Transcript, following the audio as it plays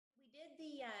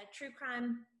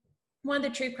one of the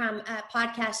true crime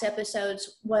podcast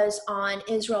episodes was on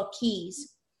Israel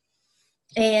Keys,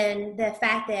 and the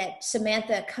fact that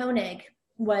Samantha Koenig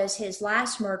was his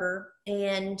last murder,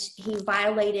 and he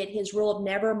violated his rule of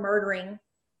never murdering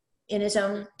in his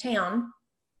own town.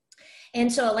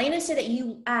 And so Elena said that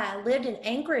you lived in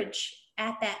Anchorage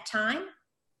at that time.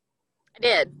 I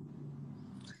did.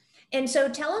 And so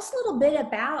tell us a little bit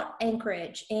about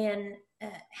Anchorage and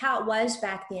how it was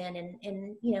back then,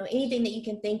 and you know, anything that you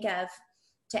can think of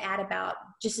to add about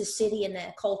just the city and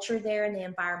the culture there and the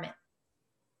environment.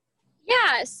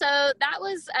 Yeah, so that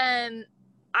was,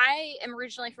 I am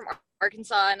originally from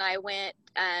Arkansas, and I went,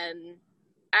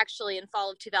 actually in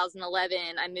fall of 2011,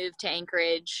 I moved to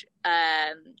Anchorage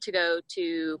to go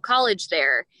to college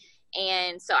there.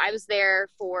 And so I was there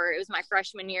it was my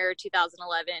freshman year,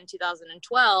 2011,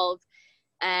 2012.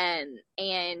 And,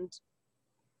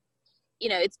 you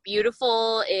know, it's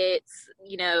beautiful. It's,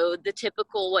 you know, the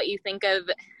typical, what you think of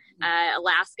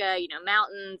Alaska, you know,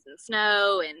 mountains and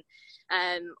snow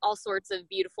and all sorts of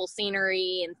beautiful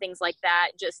scenery and things like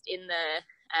that. Just in the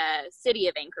city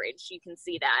of Anchorage, you can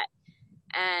see that.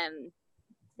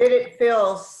 Did it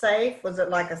feel safe? Was it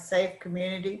like a safe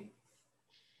community?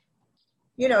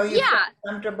 You know, you felt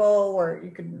comfortable, or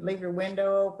you could leave your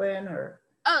window open, or?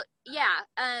 Oh, yeah.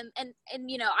 And,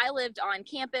 you know, I lived on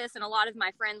campus, and a lot of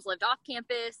my friends lived off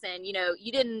campus, and, you know,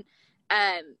 you didn't,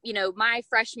 you know, my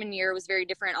freshman year was very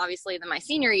different, obviously, than my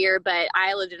senior year, but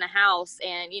I lived in a house,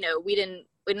 and, you know, we didn't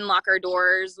lock our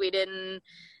doors. We didn't,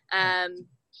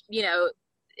 you know,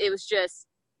 it was just,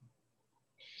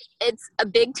 it's a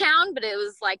big town, but it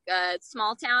was like a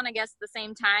small town, I guess, at the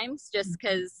same time, just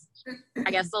because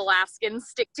I guess Alaskans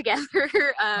stick together.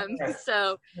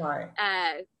 So,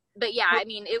 but yeah, I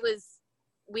mean,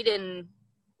 we didn't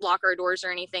lock our doors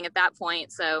or anything at that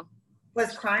point. So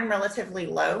was crime relatively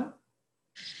low?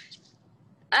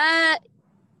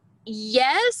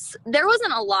 Yes, there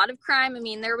wasn't a lot of crime. I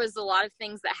mean, there was a lot of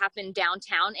things that happened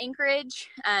downtown Anchorage,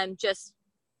 just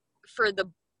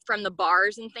from the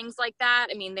bars and things like that.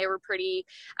 I mean, they were pretty,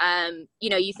 you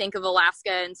know, you think of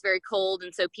Alaska and it's very cold,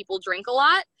 and so people drink a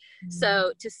lot,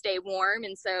 so to stay warm.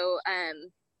 And so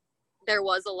there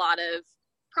was a lot of,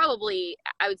 probably,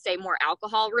 I would say, more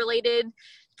alcohol related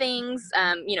things,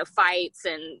 you know, fights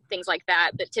and things like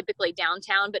that, but typically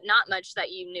downtown, but not much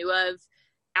that you knew of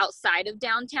outside of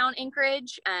downtown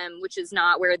Anchorage, which is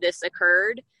not where this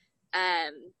occurred.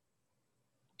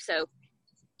 So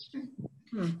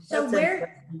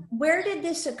where did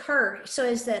this occur? So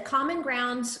is the Common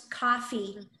Grounds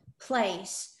coffee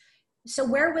place, so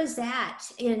where was that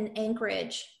in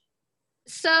Anchorage?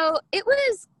 So it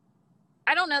was,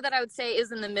 I don't know that I would say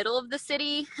is in the middle of the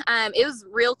city. It was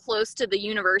real close to the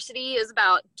university. It was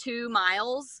about 2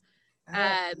 miles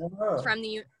from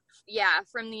the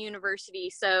university.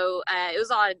 So it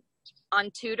was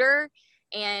on Tudor,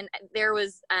 and there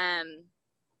was,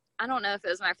 I don't know if it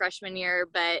was my freshman year,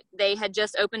 but they had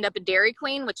just opened up a Dairy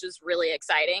Queen, which was really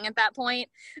exciting at that point.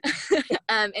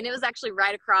 And it was actually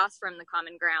right across from the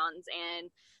Common Grounds.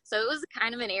 And so it was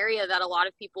kind of an area that a lot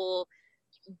of people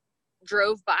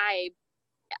drove by.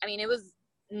 I mean, it was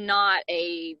not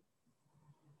a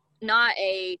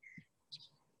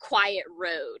quiet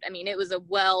road. I mean, it was a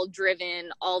well-driven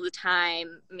all the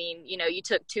time. I mean, you know, you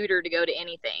took Tudor to go to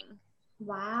anything.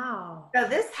 Wow. So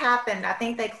this happened, I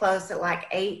think they closed at like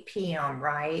 8 p.m.,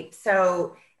 right?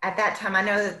 So at that time, I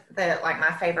know that like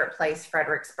my favorite place,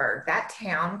 Fredericksburg, that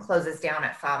town closes down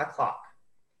at 5 o'clock,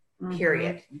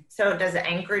 period. So does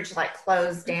Anchorage like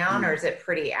close down, or is it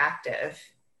pretty active?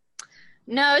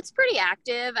 No, it's pretty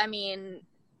active. I mean,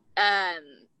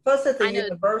 plus at the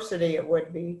university it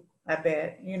would be, I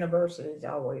bet. Universities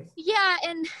always. Yeah,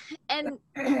 and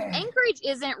Anchorage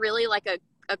isn't really like a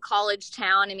college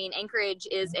town. I mean, Anchorage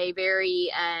is a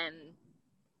very,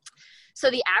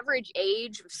 so the average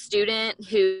age of student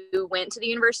who went to the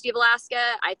University of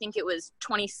Alaska, I think it was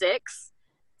 26.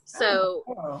 So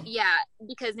yeah,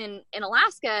 because in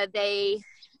Alaska, a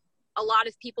lot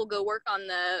of people go work on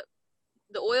the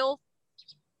oil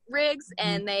rigs,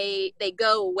 and they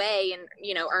go away and,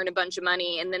 you know, earn a bunch of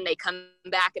money, and then they come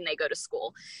back and they go to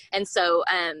school. And so,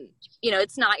 you know,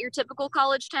 it's not your typical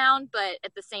college town, but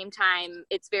at the same time,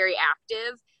 it's very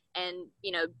active. And,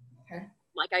 you know,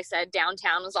 like I said,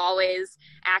 downtown was always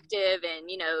active, and,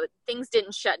 you know, things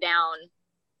didn't shut down.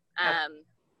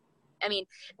 I mean,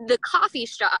 the coffee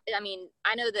shop, I mean,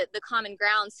 I know that the Common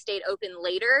Grounds stayed open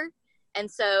later.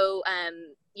 And so,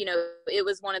 you know, it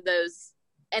was one of those,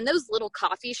 and those little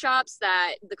coffee shops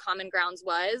that the Common Grounds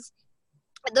was,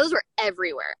 those were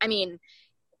everywhere. I mean,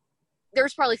 there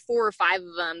was probably 4 or 5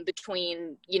 of them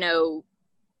between, you know,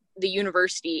 the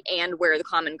university and where the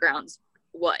Common Grounds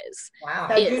was. Wow.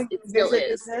 It still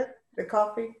is. The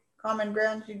coffee Common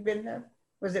Grounds, you'd been there?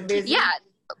 Was it busy?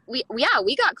 Yeah,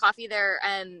 we got coffee there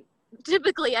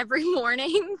typically every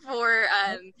morning for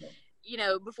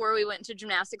before we went to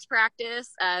gymnastics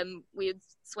practice. We'd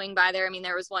swing by there. I mean,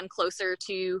 there was one closer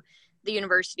to the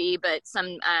university, but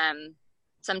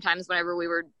sometimes whenever we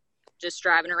were just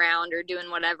driving around or doing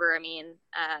whatever, I mean,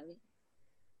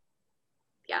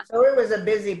 yeah. So it was a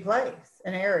busy place,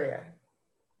 an area.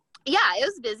 Yeah, it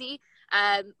was busy.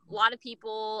 A lot of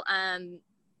people, and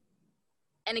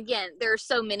again, there are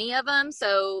so many of them.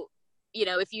 So,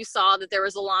 if you saw that there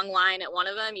was a long line at one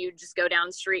of them, you'd just go down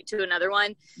the street to another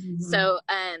one. Mm-hmm. So,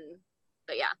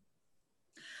 but yeah.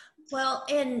 Well,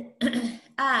 and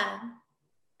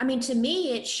I mean, to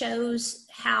me, it shows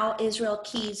how Israel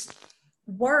Keyes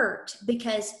worked,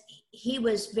 because he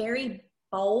was very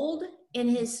bold in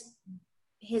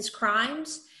his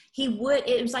crimes.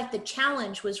 It was like the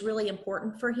challenge was really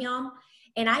important for him.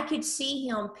 And I could see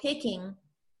him picking,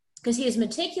 because he was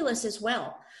meticulous as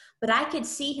well, but I could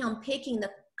see him picking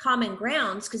the Common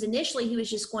Grounds, because initially he was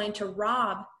just going to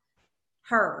rob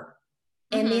her.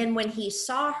 And mm-hmm. then when he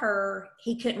saw her,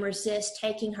 he couldn't resist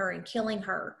taking her and killing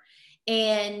her.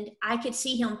 And I could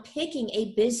see him picking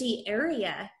a busy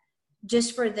area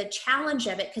just for the challenge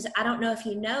of it. Because I don't know if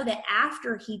you know that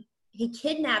after he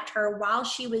kidnapped her while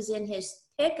she was in his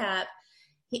pickup,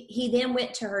 he then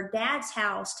went to her dad's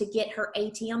house to get her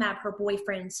ATM out of her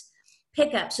boyfriend's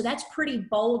pickup. So that's pretty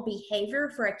bold behavior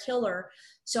for a killer.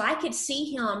 So I could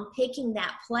see him picking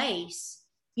that place,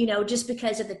 just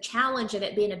because of the challenge of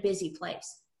it being a busy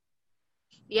place.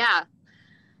 Yeah,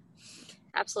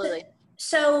 absolutely.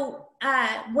 So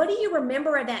what do you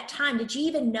remember of that time? Did you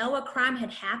even know a crime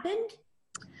had happened?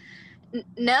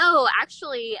 No,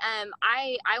 actually,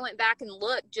 I went back and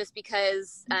looked just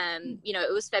because,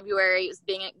 it was February. It was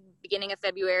beginning of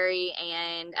February,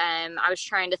 and I was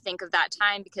trying to think of that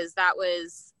time, because that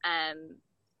was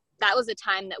a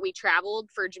time that we traveled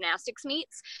for gymnastics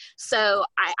meets. So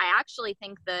I actually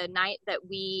think the night that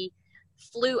we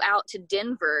flew out to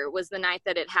Denver was the night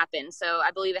that it happened. So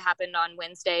I believe it happened on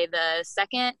Wednesday the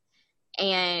 2nd,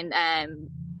 and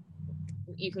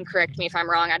you can correct me if I'm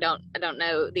wrong. I don't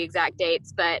know the exact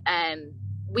dates, but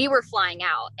we were flying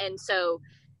out, and so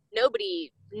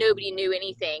nobody knew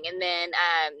anything. And then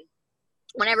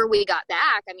whenever we got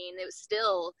back, I mean, it was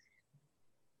still,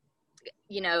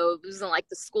 it wasn't like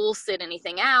the school sit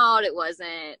anything out. It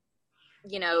wasn't,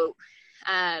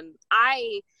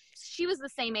 she was the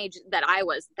same age that I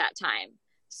was at that time.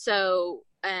 So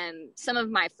some of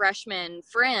my freshman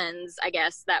friends, I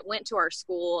guess, that went to our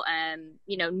school,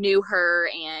 knew her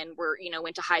and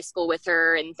went to high school with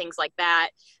her and things like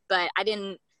that. But I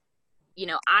didn't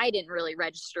really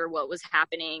register what was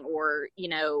happening or,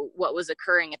 what was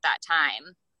occurring at that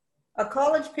time.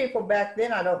 College people back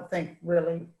then, I don't think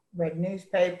really read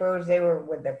newspapers. They were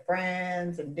with their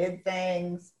friends and did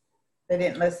things. They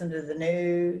didn't listen to the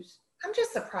news. I'm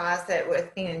just surprised that with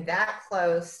being that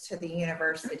close to the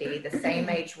university, the same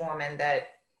age woman that,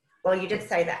 well, you did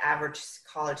say the average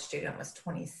college student was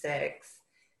 26.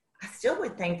 I still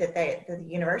would think that the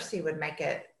university would make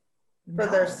it for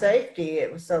their safety.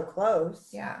 It was so close.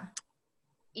 Yeah.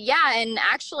 Yeah. And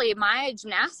actually my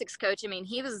gymnastics coach, I mean,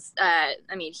 he was,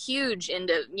 huge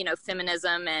into,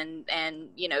 feminism and,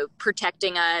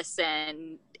 protecting us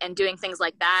and doing things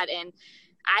like that. And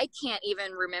I can't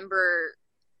even remember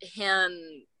him,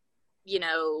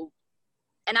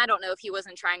 and I don't know if he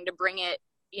wasn't trying to bring it,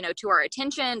 to our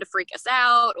attention to freak us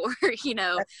out or,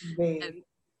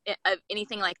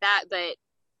 anything like that. But,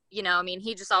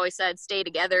 he just always said, stay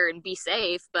together and be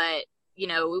safe. But,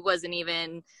 it wasn't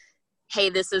even,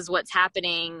 hey, this is what's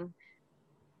happening.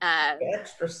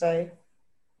 Extra safe.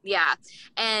 Yeah.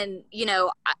 And,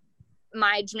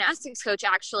 my gymnastics coach,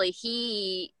 actually,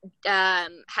 he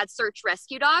had search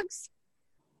rescue dogs.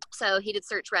 So he did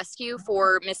search rescue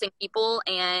for missing people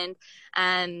and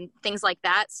things like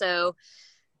that. So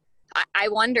I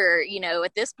wonder,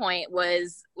 at this point,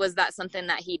 was that something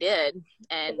that he did?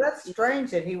 And well, that's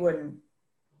strange that he wouldn't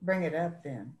bring it up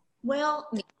then. Well,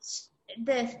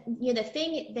 the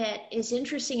thing that is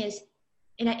interesting is,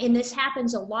 and this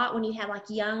happens a lot when you have like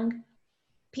young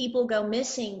people go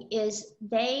missing, is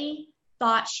they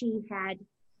thought she had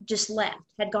just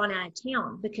had gone out of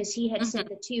town, because he had sent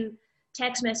the 2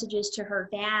 text messages to her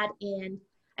dad and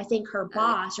I think her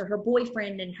boss, or her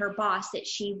boyfriend and her boss, that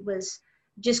she was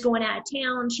just going out of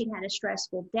town. She'd had a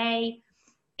stressful day.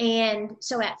 And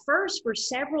so at first, for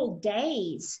several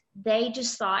days, they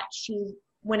just thought she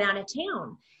went out of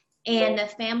town. And the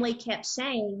family kept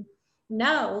saying,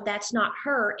 no, that's not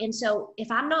her. And so if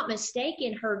I'm not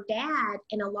mistaken, her dad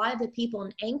and a lot of the people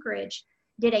in Anchorage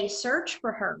did a search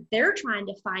for her. They're trying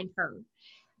to find her.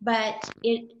 But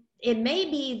it may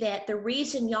be that the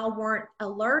reason y'all weren't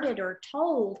alerted or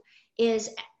told is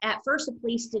at first the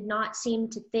police did not seem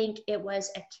to think it was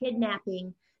a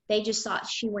kidnapping. They just thought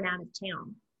she went out of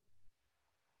town.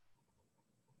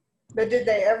 But did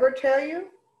they ever tell you?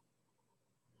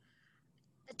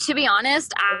 To be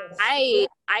honest, I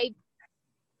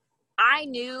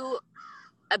knew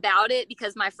about it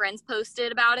because my friends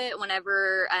posted about it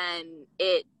whenever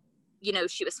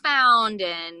she was found,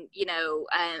 and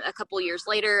a couple years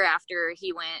later after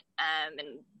he went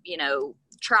and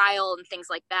trial and things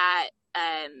like that,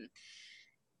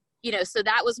 so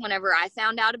that was whenever I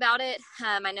found out about it.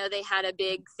 I know they had a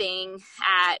big thing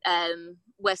at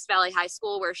West Valley High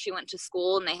School where she went to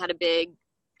school, and they had a big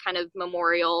kind of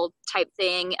memorial type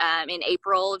thing in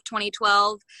April of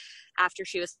 2012 after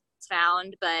she was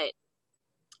found. But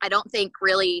I don't think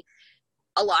really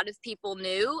a lot of people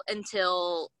knew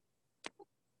until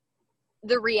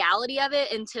the reality of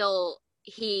it, until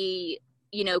he,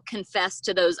 confessed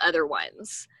to those other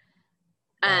ones.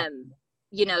 That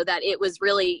it was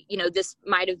really, this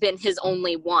might have been his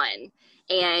only one.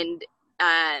 And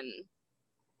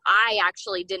I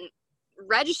actually didn't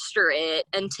register it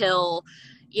until,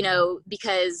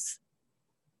 because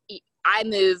I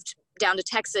moved down to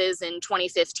Texas in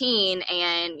 2015,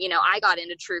 and, I got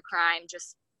into true crime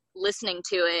just listening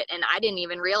to it. And I didn't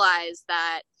even realize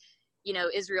that,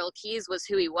 Israel Keyes was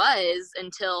who he was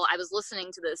until I was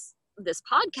listening to this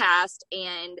podcast,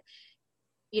 and,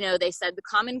 they said the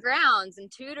Common Grounds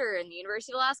and Tudor and the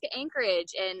University of Alaska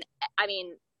Anchorage. And I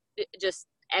mean, just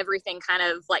everything kind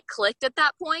of like clicked at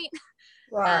that point.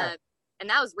 Right. And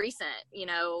that was recent,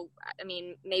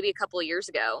 maybe a couple of years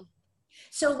ago.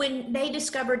 So when they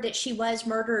discovered that she was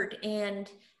murdered, and,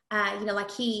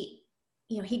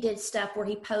 he did stuff where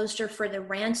he posed her for the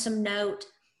ransom note,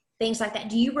 things like that.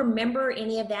 Do you remember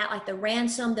any of that? Like the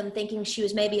ransom, them thinking she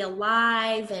was maybe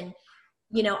alive and,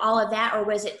 all of that? Or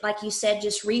was it, like you said,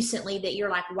 just recently that you're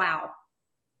like, wow?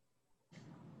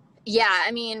 Yeah,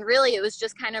 really, it was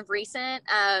just kind of recent.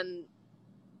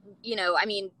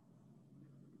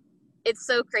 It's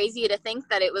so crazy to think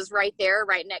that it was right there,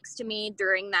 right next to me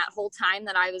during that whole time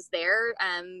that I was there.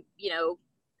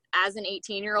 As an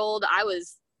 18-year-old, I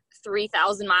was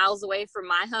 3,000 miles away from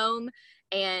my home.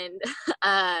 And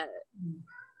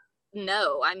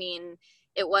no,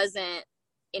 it wasn't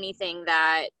anything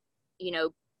that,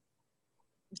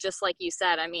 just like you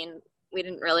said, we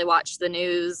didn't really watch the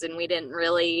news, and we didn't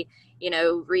really,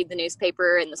 read the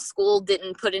newspaper, and the school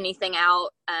didn't put anything out.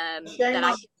 Shame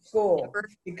on school,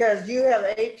 because you have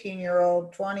an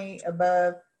 18-year-old, 20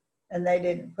 above, and they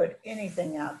didn't put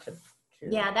anything out to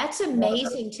yeah, that's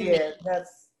amazing to me.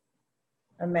 That's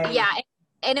amazing. Yeah,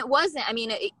 and it wasn't,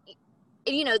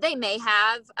 they may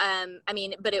have,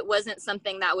 but it wasn't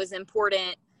something that was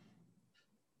important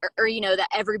or that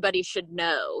everybody should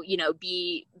know,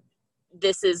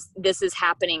 this is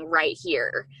happening right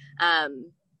here.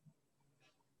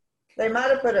 They might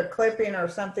have put a clipping or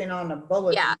something on a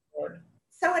bulletin board.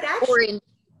 So it actually,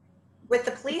 with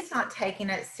the police not taking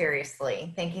it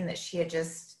seriously, thinking that she had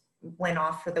just went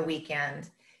off for the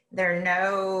weekend, there are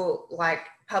no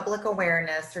public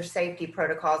awareness or safety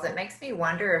protocols. It makes me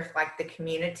wonder if the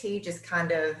community just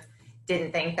kind of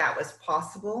didn't think that was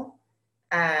possible.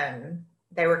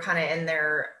 They were kind of in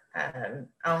their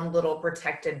own little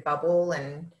protected bubble,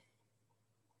 and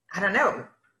I don't know.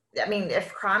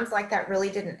 If crimes like that really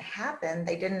didn't happen,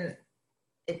 they didn't.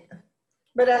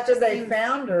 But after they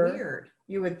found her, weird.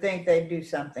 You would think they'd do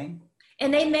something.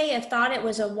 And they may have thought it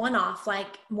was a one-off,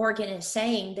 like Morgan is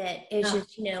saying, that it's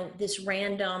just, this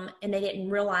random, and they didn't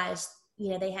realize,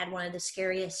 they had one of the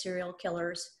scariest serial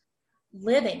killers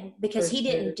living, because he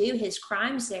didn't do his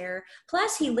crimes there.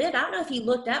 Plus he lived, I don't know if you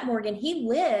looked up, Morgan, he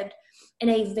lived in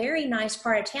a very nice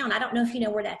part of town. I don't know if you know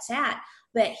where that's at,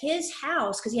 but his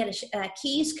house, because he had a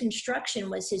Keyes Construction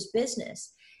was his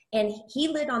business. And he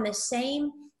lived on the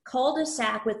same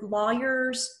cul-de-sac with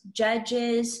lawyers,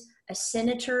 judges, a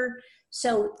senator.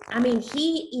 So,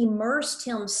 he immersed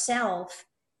himself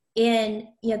in,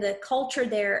 the culture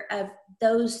there of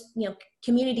those,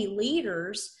 community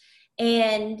leaders.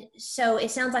 And so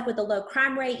it sounds like with the low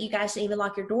crime rate, you guys didn't even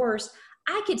lock your doors.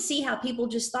 I could see how people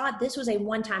just thought this was a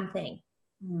one-time thing.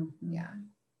 Mm-hmm. Yeah.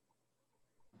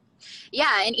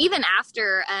 Yeah. And even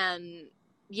after,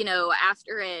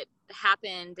 after it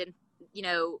happened and,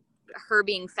 her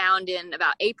being found in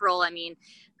about April,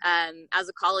 as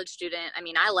a college student,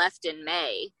 I left in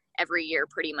May every year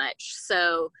pretty much.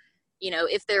 So,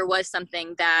 if there was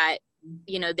something that,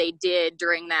 you know, they did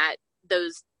during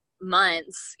those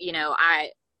months, you know,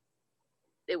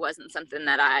 it wasn't something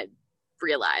that I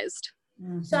realized.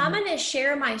 So I'm going to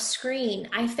share my screen.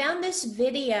 I found this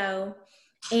video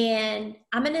and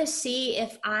I'm going to see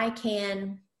if I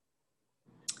can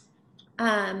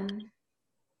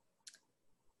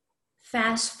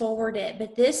fast forward it,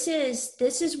 but this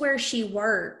is where she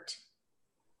worked.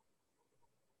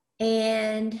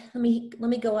 And let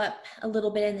me go up a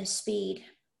little bit in the speed.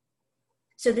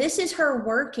 So this is her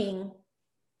working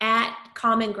at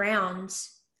Common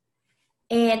Grounds.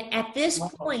 And at this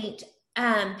point,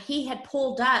 he had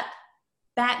pulled up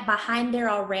back behind there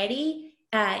already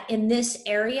in this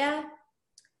area.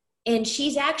 And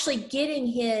she's actually getting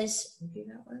his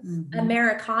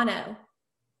Americano.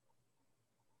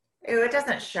 Ew, it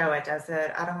doesn't show it, does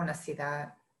it? I don't want to see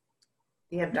that.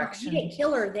 The abduction. No, he didn't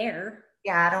kill her there.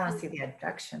 Yeah, I don't want to see the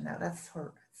abduction though. That's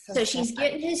horrible. So she's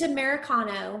getting his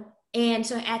Americano. And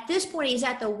so at this point, he's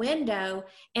at the window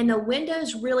and the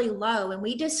window's really low. And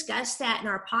we discussed that in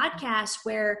our podcast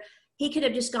where he could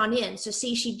have just gone in. So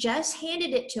see, she just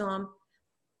handed it to him.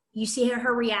 You see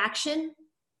her reaction?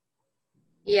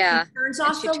 Yeah. She turns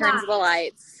off the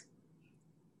lights.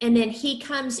 And then he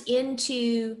comes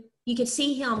into, you could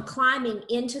see him climbing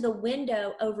into the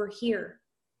window over here.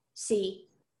 See?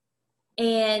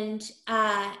 And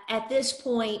at this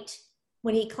point,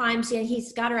 when he climbs in,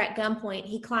 he's got her at gunpoint.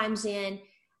 He climbs in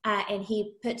and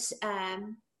he puts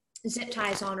zip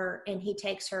ties on her and he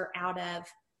takes her out of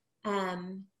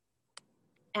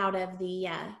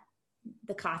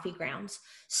the coffee grounds.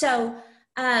 So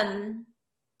how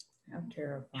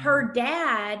terrifying. Her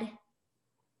dad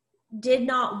did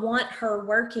not want her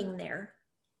working there,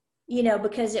 you know,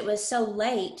 because it was so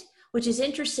late, which is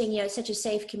interesting, you know, it's such a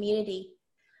safe community.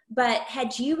 But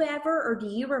had you ever, or do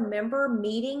you remember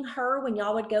meeting her when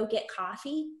y'all would go get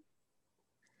coffee?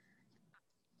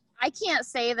 I can't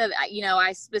say that, you know,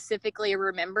 I specifically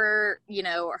remember, you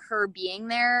know, her being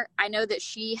there. I know that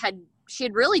she had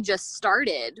really just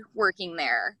started working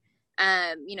there.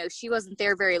 You know, she wasn't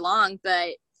there very long,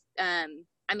 but, I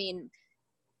mean,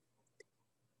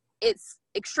 it's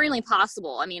extremely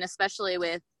possible. I mean, especially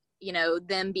with, you know,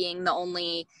 them being the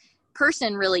only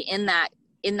person really in that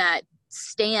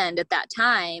stand at that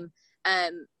time,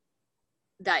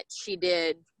 that she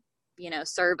did, you know,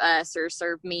 serve us or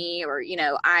serve me, or, you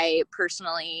know, I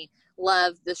personally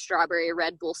love the strawberry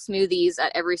Red Bull smoothies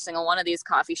at every single one of these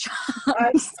coffee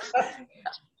shops.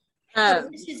 So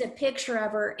this is a picture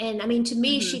of her, and I mean, to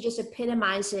me, she just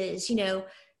epitomizes, you know,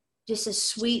 just a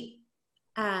sweet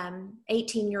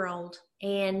 18-year-old.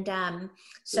 And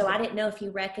so I didn't know if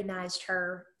you recognized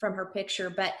her from her picture,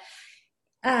 but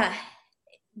I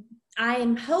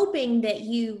am hoping that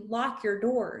you lock your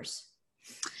doors.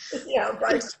 Yeah,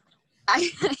 right.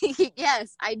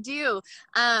 Yes, I do.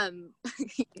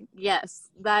 Yes,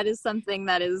 that is something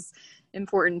that is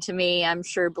important to me. I'm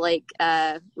sure Blake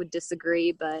would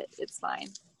disagree, but it's fine.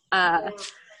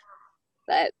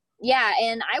 But yeah,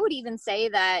 and I would even say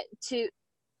that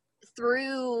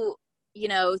through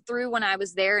when I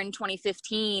was there in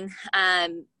 2015,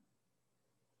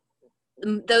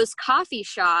 those coffee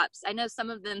shops, I know some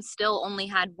of them still only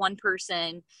had one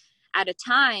person at a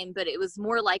time, but it was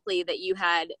more likely that you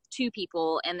had two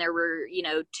people and there were, you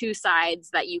know, two sides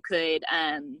that you could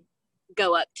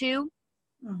go up to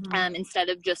instead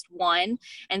of just one.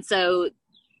 And so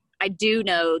I do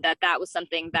know that was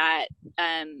something that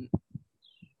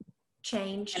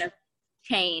changed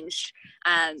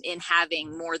in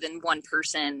having more than one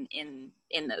person in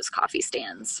those coffee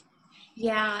stands.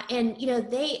 Yeah. And, you know,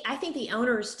 I think the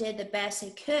owners did the best they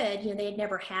could. You know, they had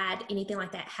never had anything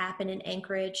like that happen in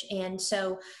Anchorage. And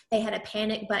so they had a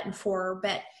panic button for her.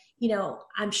 But, you know,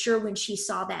 I'm sure when she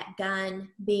saw that gun,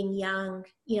 being young,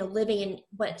 you know, living in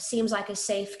what seems like a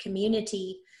safe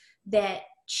community, that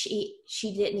she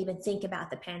didn't even think about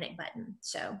the panic button.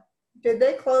 So did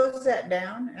they close that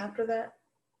down after that?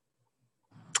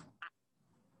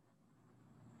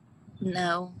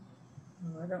 No.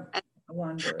 Oh, I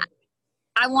wonder.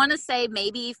 I want to say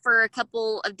maybe for a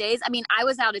couple of days. I mean, I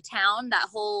was out of town that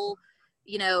whole,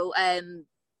 you know,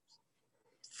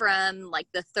 from like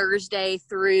the Thursday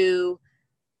through,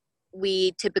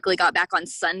 we typically got back on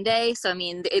Sunday. So, I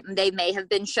mean, they may have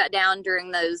been shut down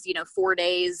during those, you know, 4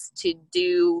 days to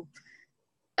do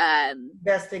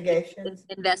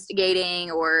investigating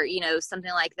or, you know,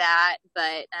 something like that.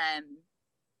 But,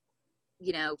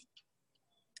 you know.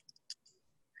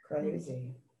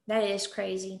 Crazy. That is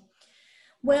crazy.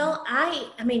 Well, I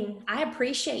mean, I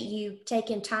appreciate you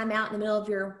taking time out in the middle of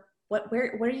your,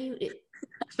 where are you,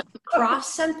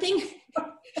 cross something?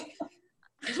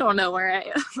 I don't know where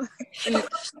I am.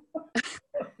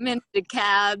 I'm in the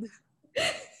cab.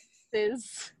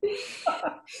 Is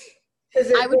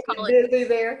I would call it busy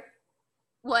there?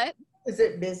 what? Is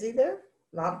it busy there?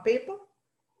 A lot of people?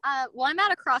 Well, I'm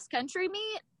at a cross country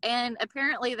meet, and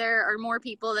apparently there are more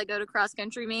people that go to cross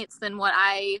country meets than what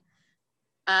I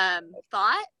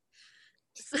thought.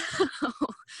 So,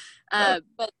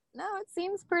 but no, it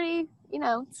seems pretty.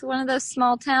 It's one of those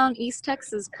small town East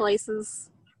Texas places.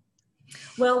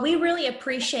 Well, we really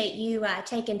appreciate you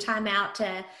taking time out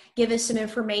to give us some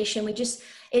information.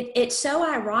 It's so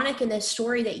ironic in this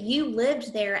story that you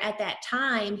lived there at that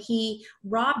time. He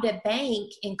robbed a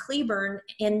bank in Cleburne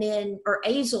or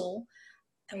Azle,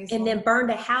 and then burned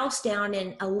a house down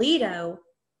in Aledo.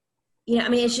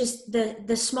 It's just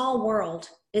the small world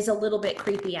is a little bit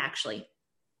creepy, actually.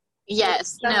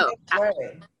 Yes. No.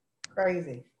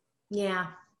 Crazy. Yeah.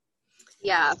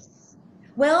 Yeah.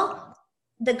 Well,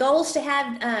 the goal is to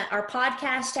have our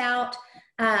podcast out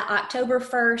October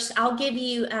 1st. I'll give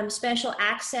you special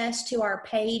access to our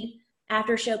paid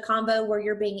after show combo where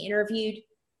you're being interviewed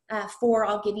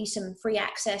I'll give you some free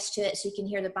access to it so you can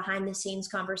hear the behind the scenes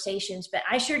conversations. But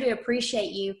I sure do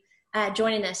appreciate you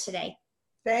joining us today.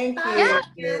 Thank you.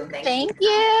 Yeah. Thank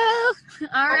you.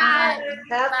 All right.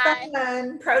 Have Bye.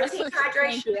 fun. Protein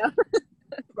hydration.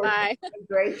 Bye.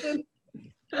 Hydration.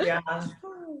 Yeah.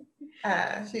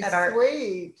 She's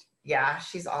sweet. Yeah,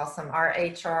 she's awesome. Our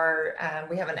HR,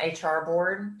 we have an HR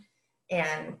board,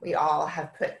 and we all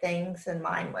have put things, and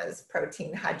mine was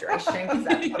protein hydration because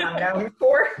that's what I'm known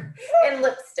for, and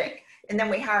lipstick. And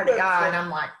then we hired a guy, and I'm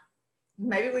like,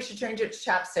 maybe we should change it to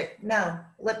chapstick. No,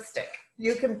 lipstick.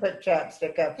 You can put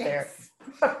chapstick up there.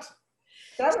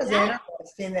 That was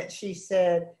interesting that she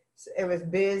said it was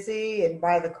busy and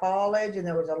by the college, and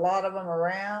there was a lot of them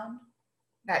around.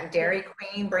 That Dairy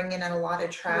Queen bringing in a lot of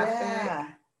traffic.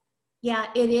 Yeah,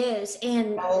 it is.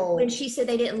 And when she said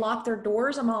they didn't lock their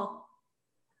doors, I'm all,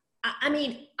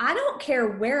 I don't care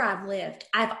where I've lived.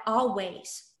 I've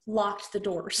always locked the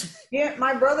doors. Yeah,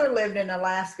 my brother lived in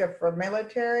Alaska for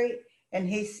military, and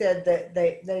he said that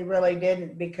they really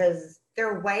didn't because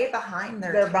they're way behind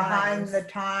their They're times. behind the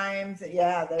times.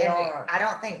 Yeah, they are. I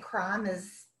don't think crime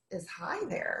is high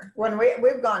there. When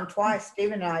we've gone twice,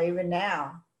 Steve and I, even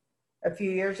now, a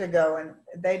few years ago, and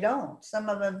they don't. Some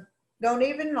of them don't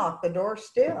even lock the door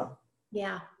still.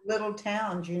 Yeah. Little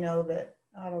towns, that,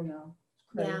 I don't know.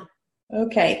 Yeah.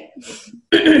 Okay.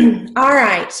 All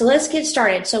right. So let's get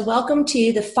started. So welcome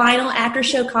to the final after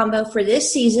show combo for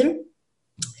this season.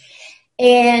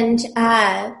 And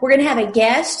we're going to have a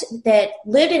guest that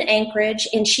lived in Anchorage,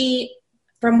 and she,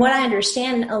 from what I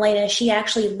understand, Elena, she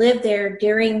actually lived there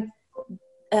during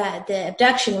the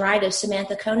abduction, right, of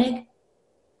Samantha Koenig?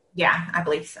 Yeah, I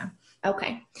believe so.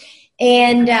 Okay.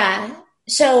 And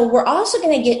so we're also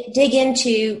going to dig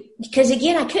into, because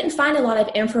again, I couldn't find a lot of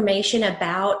information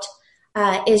about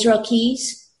Israel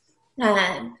Keyes.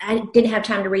 I didn't have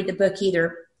time to read the book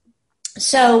either.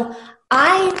 So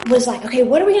I was like, okay,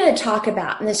 what are we going to talk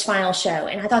about in this final show?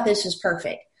 And I thought this was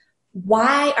perfect.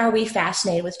 Why are we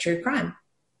fascinated with true crime?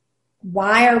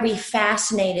 Why are we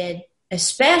fascinated,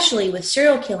 especially with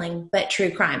serial killing, but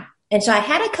true crime? And so I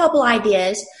had a couple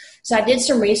ideas. So I did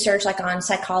some research like on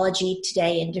Psychology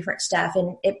Today and different stuff,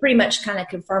 and it pretty much kind of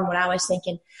confirmed what I was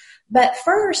thinking. But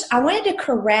first, I wanted to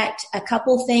correct a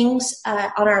couple things.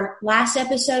 On our last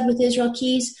episode with Israel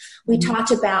Keyes, we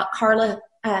talked about Carla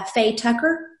Faye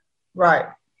Tucker. Right.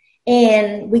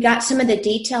 And we got some of the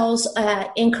details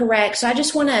incorrect. So I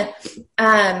just want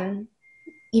to,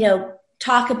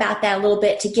 talk about that a little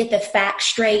bit to get the facts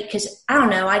straight. Cause I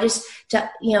don't know,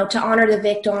 to honor the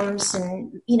victims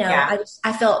and,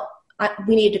 I felt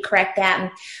we needed to correct that.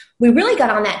 And we really got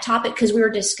on that topic because we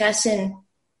were discussing,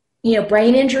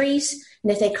 brain injuries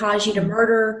and if they cause you to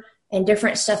murder and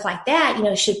different stuff like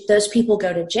that, should those people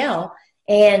go to jail?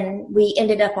 And we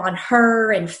ended up on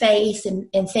her and Faith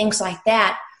and things like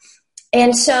that.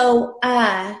 And so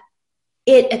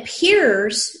it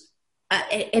appears,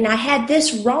 and I had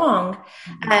this wrong,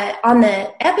 on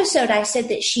the episode I said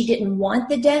that she didn't want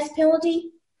the death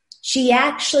penalty.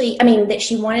 That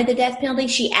she wanted the death penalty.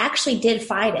 She actually did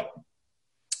fight it.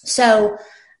 So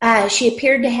she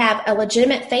appeared to have a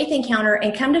legitimate faith encounter,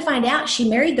 and come to find out she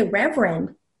married the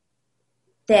Reverend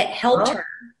that helped her.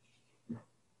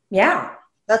 Yeah.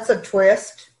 That's a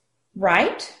twist.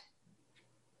 Right?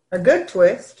 A good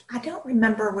twist. I don't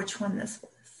remember which one this was.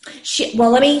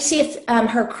 Let me see if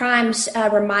her crimes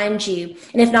remind you.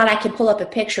 And if not, I can pull up a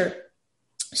picture.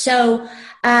 So,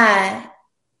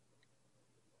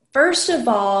 first of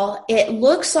all, it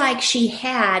looks like she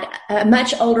had a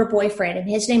much older boyfriend, and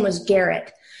his name was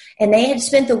Garrett. and they had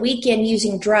spent the weekend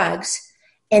using drugs.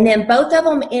 And then both of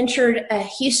them entered a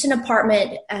Houston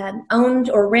apartment owned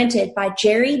or rented by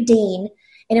Jerry Dean.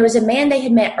 And it was a man they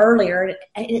had met earlier.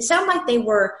 It sounded like they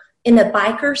were in the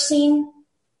biker scene,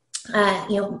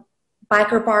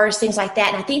 biker bars, things like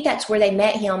that. And I think that's where they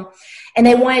met him. And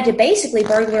they wanted to basically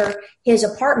burglar his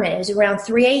apartment. It was around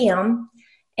 3 a.m.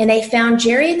 And they found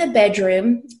Jerry in the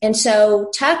bedroom. And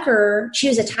so Tucker, she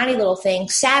was a tiny little thing,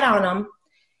 sat on him.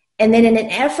 And then in an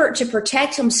effort to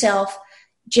protect himself,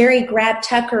 Jerry grabbed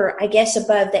Tucker, I guess,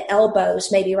 above the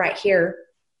elbows, maybe right here.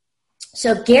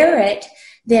 So Garrett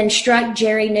then struck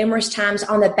Jerry numerous times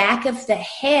on the back of the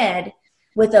head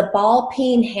with a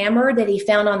ball-peen hammer that he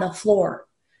found on the floor.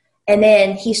 And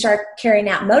then he started carrying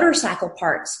out motorcycle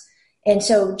parts. And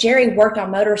so Jerry worked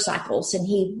on motorcycles, and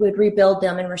he would rebuild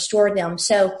them and restore them.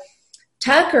 So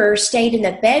Tucker stayed in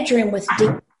the bedroom with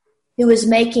Dean, who was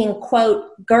making,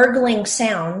 quote, gurgling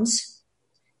sounds,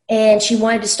 and she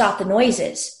wanted to stop the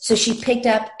noises. So she picked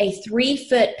up a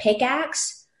 3-foot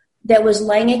pickaxe that was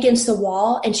laying against the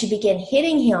wall, and she began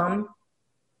hitting him.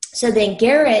 So then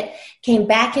Garrett came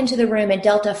back into the room and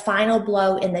dealt a final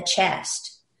blow in the chest.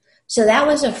 So that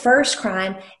was the first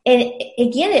crime. And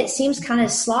again, it seems kind of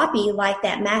sloppy, like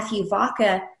that Matthew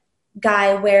Vaca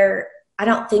guy, where I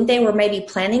don't think they were maybe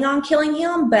planning on killing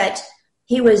him, but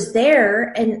he was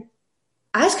there. And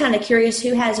I was kind of curious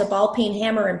who has a ball-peen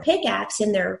hammer and pickaxe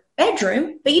in their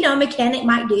bedroom. But, a mechanic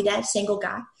might do that, single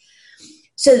guy.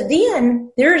 So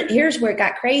then here's where it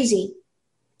got crazy.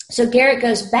 So Garrett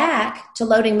goes back to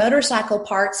loading motorcycle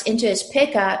parts into his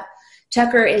pickup.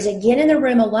 Tucker is again in the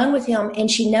room alone with him, and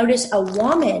she noticed a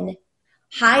woman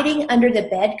hiding under the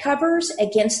bed covers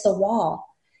against the wall.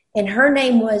 And her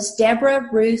name was Deborah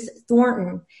Ruth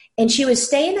Thornton. And she was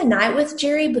staying the night with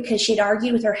Jerry because she'd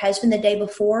argued with her husband the day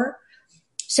before.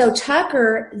 So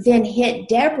Tucker then hit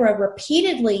Deborah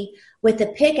repeatedly with the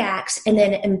pickaxe and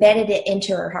then embedded it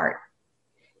into her heart.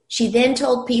 She then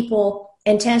told people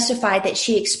and testified that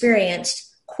she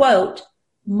experienced, quote,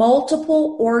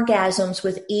 multiple orgasms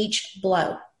with each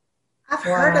blow. I've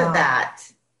heard of that.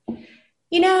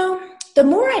 The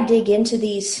more I dig into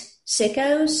these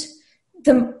sickos,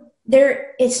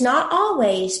 it's not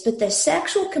always, but the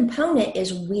sexual component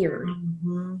is weird.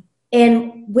 Mm-hmm.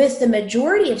 And with the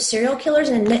majority of serial killers,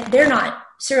 and they're not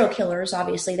serial killers,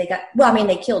 obviously, they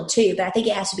killed 2, but I think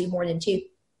it has to be more than 2.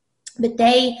 But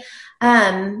they,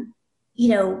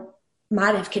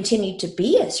 might have continued to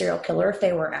be a serial killer if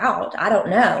they were out. I don't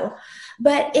know.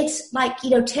 But it's like,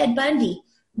 Ted Bundy.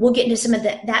 We'll get into some of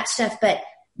that stuff, but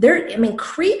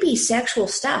creepy sexual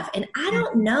stuff. And I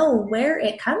don't know where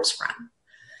it comes from.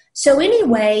 So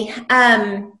anyway,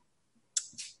 that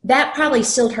probably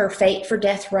sealed her fate for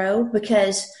death row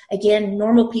because, again,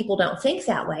 normal people don't think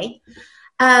that way.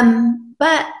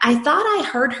 But I thought I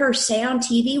heard her say on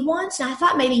TV once, and I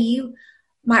thought maybe you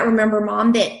might remember,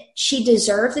 Mom, that she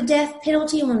deserved the death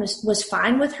penalty and was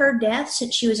fine with her death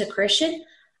since she was a Christian.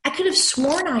 I could have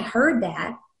sworn I heard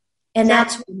that. And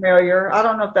that's familiar. I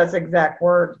don't know if that's exact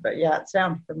words, but yeah, it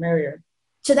sounds familiar.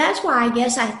 So that's why I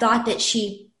guess I thought that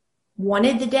she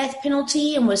wanted the death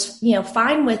penalty and was,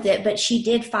 fine with it, but she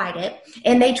did fight it.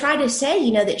 And they tried to say,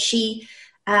 that she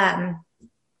had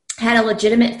a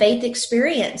legitimate faith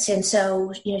experience. And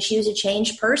so, she was a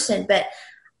changed person. But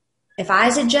if I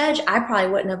was a judge, I probably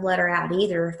wouldn't have let her out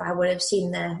either if I would have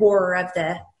seen the horror of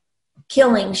the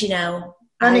killings,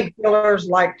 Honey killers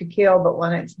like to kill, but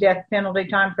when it's death penalty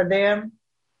time for them,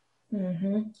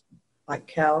 like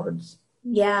cowards.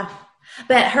 Yeah.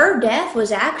 But her death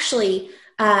was actually,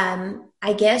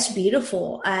 I guess,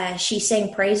 beautiful. She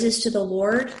sang praises to the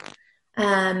Lord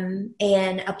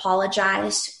and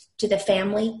apologized to the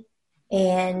family.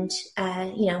 And,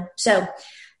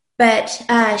 But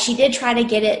she did try to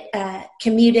get it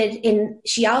commuted. And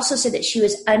she also said that she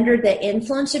was under the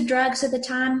influence of drugs at the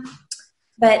time.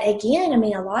 But again,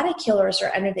 a lot of killers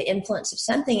are under the influence of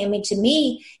something. To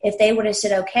me, if they would have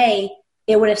said, okay,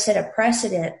 it would have set a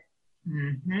precedent.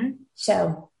 Mm-hmm.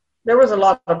 So there was a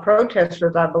lot of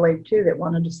protesters, I believe, too, that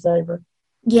wanted to save her.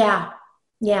 Yeah.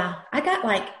 Yeah. I got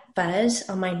like fuzz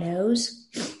on my nose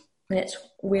and it's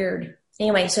weird.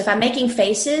 Anyway, so if I'm making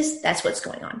faces, that's what's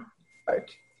going on. Right.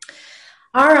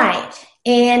 All right.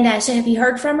 And so have you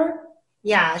heard from her?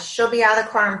 Yeah, she'll be out of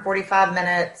the car in 45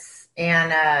 minutes.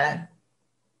 And,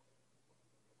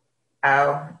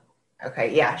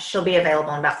 she'll be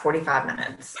available in about 45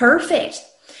 minutes. Perfect.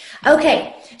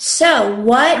 Okay. So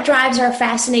what drives our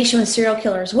fascination with serial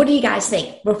killers? What do you guys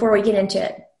think before we get into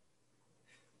it?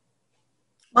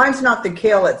 Mine's not the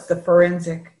kill, it's the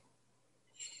forensic.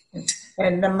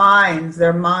 And their minds,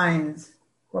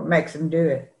 what makes them do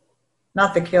it.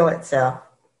 Not the kill itself.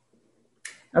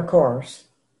 Of course.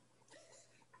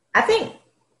 I think,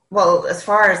 well, as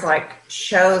far as like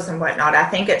shows and whatnot, I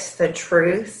think it's the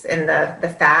truth and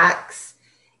the facts,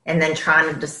 and then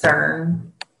trying to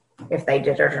discern if they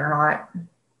did it or not.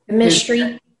 The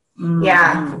mystery.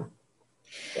 Yeah.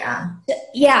 Yeah.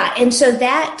 Yeah. And so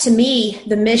that, to me,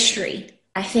 the mystery,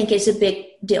 I think, is a big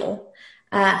deal.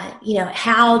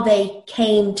 How they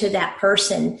came to that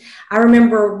person. I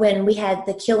remember when we had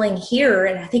the killing here,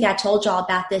 and I think I told y'all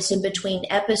about this in between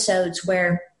episodes,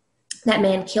 where that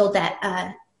man killed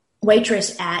that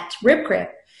waitress at Rib Crib.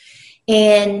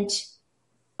 And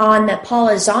on the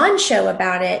Paula Zahn show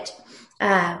about it,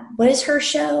 what is her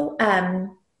show?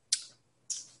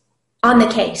 On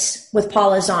the Case with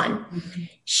Paula Zahn.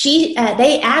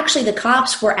 Mm-hmm. The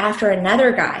cops were after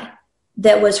another guy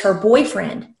that was her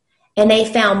boyfriend, and they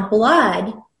found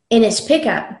blood in his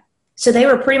pickup. So they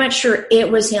were pretty much sure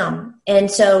it was him. And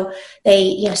so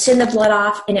they, send the blood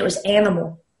off, and it was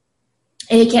animal.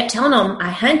 And he kept telling them,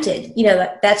 I hunted,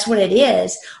 that's what it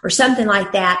is, or something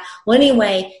like that. Well,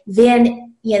 anyway,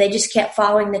 then, they just kept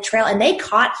following the trail, and they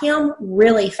caught him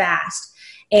really fast.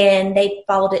 And they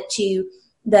followed it to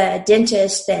the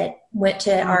dentist that went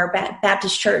to our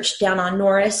Baptist church down on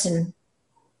Norris, and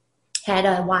had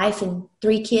a wife and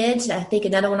 3 kids. And I think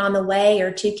another one on the way,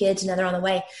 or 2 kids, another on the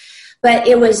way. But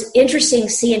it was interesting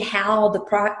seeing how the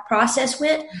process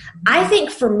went. I think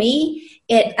for me,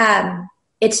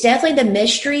 it's definitely the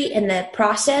mystery and the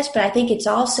process, but I think it's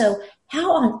also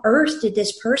how on earth did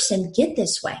this person get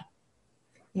this way?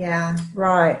 Yeah.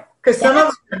 Right. Because some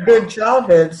of them have good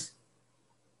childhoods.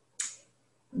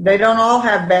 They don't all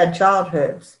have bad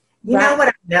childhoods. You know what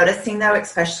I'm noticing, though,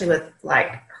 especially with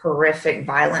like horrific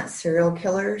violent serial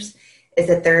killers, is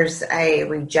that there's a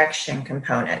rejection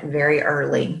component very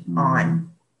early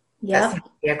on. Yeah. That seems to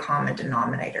be a common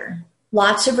denominator.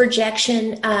 Lots of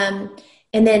rejection.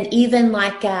 And then even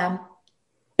like, but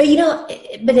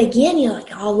again,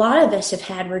 like a lot of us have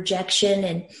had rejection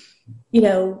and,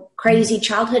 crazy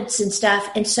childhoods and stuff.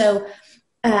 And so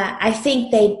I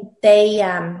think they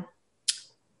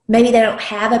maybe they don't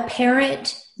have a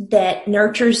parent that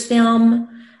nurtures them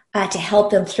to help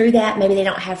them through that. Maybe they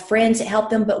don't have friends that help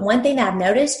them. But one thing that I've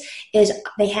noticed is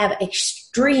they have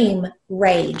extreme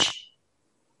rage.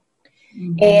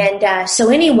 Mm-hmm. And so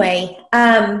anyway,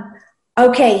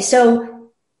 okay, so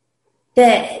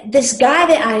this guy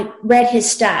that I read his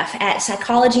stuff at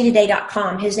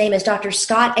psychologytoday.com, his name is Dr.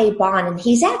 Scott A. Bond, and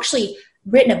he's actually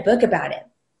written a book about it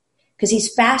because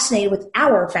he's fascinated with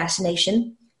our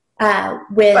fascination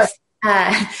with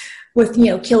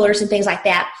killers and things like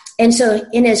that. And so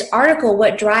in his article,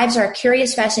 What Drives Our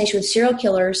Curious Fascination with Serial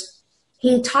Killers,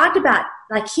 he talked about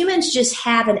like humans just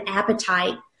have an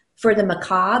appetite for the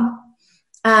macabre,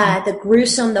 the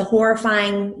gruesome, the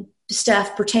horrifying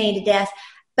stuff pertaining to death.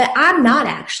 But I'm not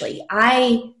actually.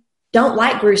 I don't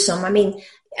like gruesome. I mean,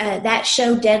 that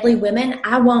show Deadly Women,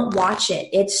 I won't watch it.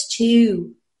 It's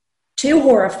too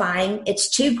horrifying. It's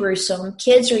too gruesome.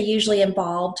 Kids are usually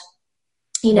involved,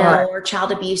 right. Or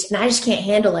child abuse, and I just can't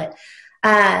handle it.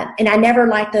 And I never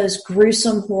liked those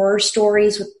gruesome horror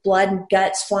stories with blood and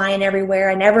guts flying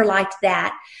everywhere. I never liked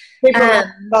that. People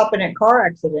stopping at car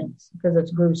accidents because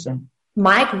it's gruesome.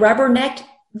 Mike rubbernecked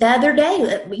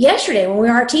yesterday when we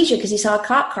were at Artesia because he saw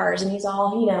cop cars and he's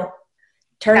all,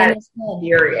 turning his head.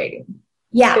 Infuriating.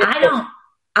 Yeah, I don't.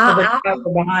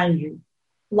 I'll behind you.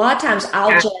 A lot of times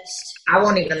I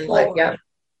won't even look. Yeah.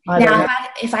 Now,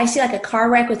 if I see like a car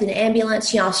wreck with an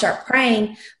ambulance, I'll start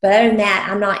praying. But other than that,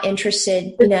 I'm not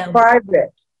interested. It's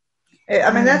private.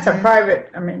 I mean, that's a private.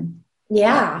 I mean,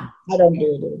 yeah, I don't do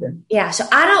it either. Yeah, so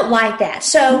I don't like that.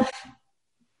 So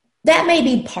that may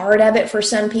be part of it for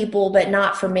some people, but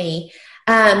not for me.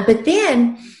 But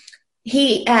then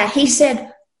he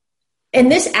said,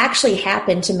 and this actually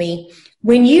happened to me.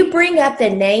 When you bring up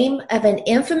the name of an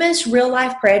infamous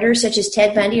real-life predator such as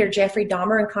Ted Bundy or Jeffrey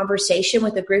Dahmer in conversation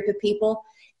with a group of people,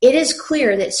 it is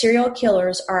clear that serial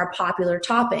killers are a popular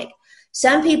topic.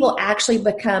 Some people actually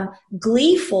become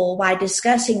gleeful by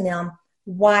discussing them.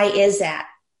 Why is that?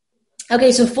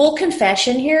 Okay, so full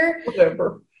confession here.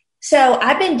 Whatever. So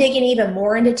I've been digging even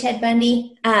more into Ted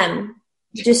Bundy.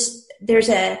 There's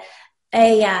a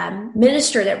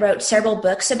minister that wrote several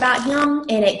books about him,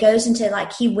 and it goes into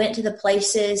like he went to the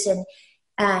places and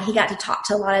he got to talk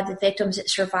to a lot of the victims that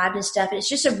survived and stuff. And it's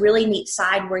just a really neat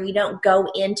side where you don't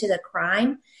go into the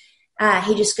crime.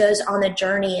 He just goes on the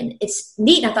journey, and it's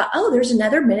neat. And I thought, there's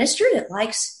another minister that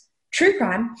likes true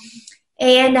crime.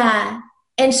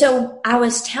 And so I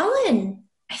was telling,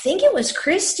 I think it was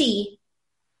Christy.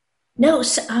 No,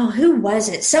 who was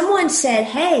it? Someone said,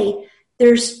 hey,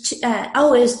 there's, it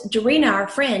was Dorena, our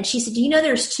friend. She said, do you know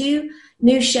there's 2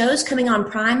 new shows coming on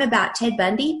Prime about Ted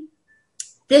Bundy,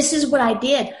 this is what I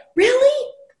did.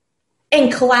 Really?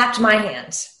 And clapped my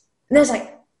hands. And I was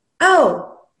like,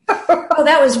 oh,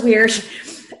 that was weird.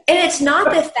 And it's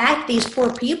not the fact these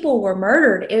poor people were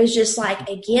murdered. It was just like,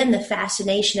 again, the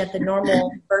fascination of the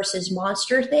normal versus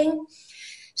monster thing.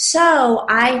 So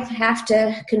I have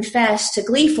to confess to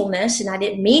gleefulness, and I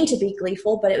didn't mean to be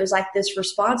gleeful, but it was like this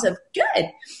response of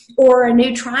good, or a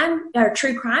new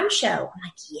true crime show. I'm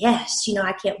like, yes,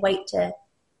 I can't wait to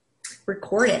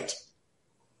record it.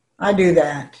 I do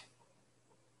that.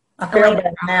 I feel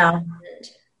that now.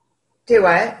 Do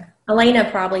what? Elena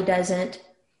probably doesn't.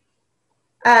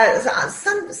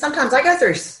 Sometimes I go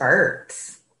through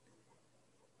spurts.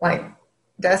 Like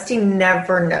Dusty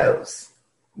never knows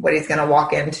what he's going to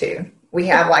walk into. We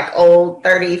have like old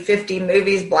 30, 50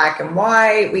 movies, black and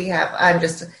white. We have,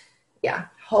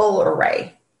 whole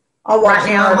array. Right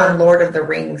now I'm on Lord of the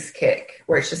Rings kick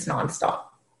where it's just nonstop.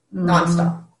 Mm-hmm.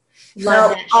 Nonstop.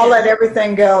 No, I'll let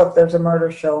everything go if there's a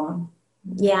murder show on.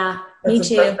 Yeah, That's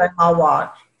me too. I'll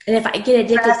watch. And if I get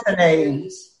addicted Fascinating.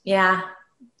 yeah.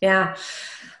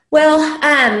 Well,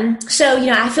 so,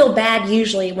 I feel bad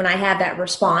usually when I have that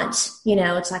response.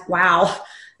 It's like, wow,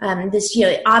 this,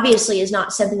 obviously is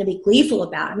not something to be gleeful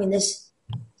about. I mean, this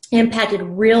impacted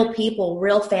real people,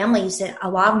 real families that a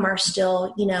lot of them are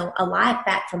still, alive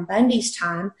back from Bundy's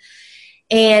time,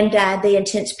 and the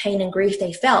intense pain and grief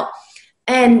they felt.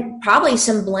 And probably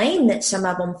some blame that some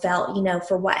of them felt,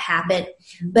 for what happened.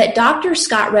 But Dr.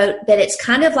 Scott wrote that it's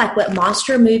kind of like what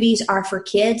monster movies are for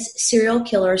kids, serial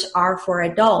killers are for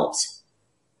adults.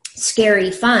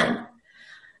 Scary fun.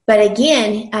 But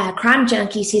again, crime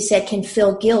junkies, he said, can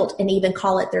feel guilt and even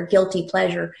call it their guilty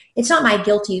pleasure. It's not my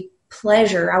guilty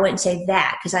pleasure. I wouldn't say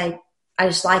that because I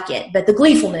just like it. But the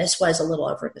gleefulness was a little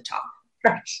over the top.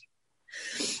 Right.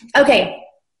 Okay.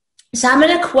 So I'm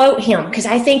going to quote him because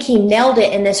I think he nailed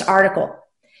it in this article.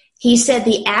 He said,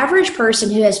 the average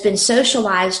person who has been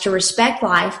socialized to respect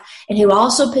life and who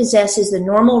also possesses the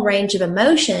normal range of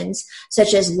emotions,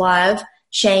 such as love,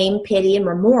 shame, pity, and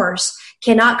remorse,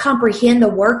 cannot comprehend the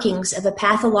workings of a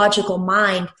pathological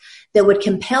mind that would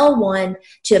compel one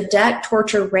to abduct,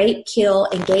 torture, rape, kill,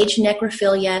 engage in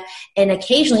necrophilia, and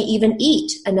occasionally even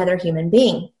eat another human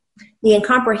being. The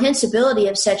incomprehensibility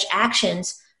of such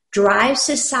actions drives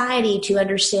society to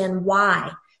understand why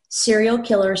serial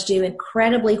killers do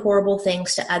incredibly horrible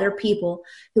things to other people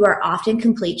who are often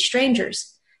complete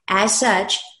strangers. As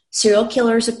such, serial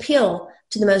killers appeal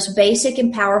to the most basic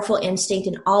and powerful instinct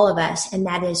in all of us, and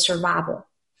that is survival.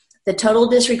 The total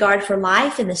disregard for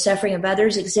life and the suffering of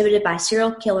others exhibited by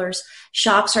serial killers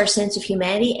shocks our sense of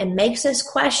humanity and makes us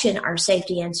question our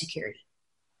safety and security.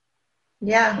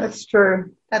 Yeah, That's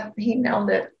true. he nailed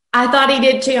it. I thought he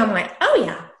did too. I'm like, oh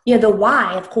yeah. The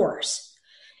why, of course.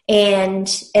 And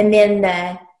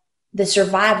then the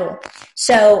survival.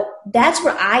 So that's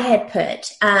where I had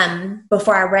put,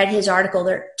 before I read his article.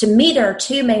 To me, there are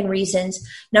two main reasons.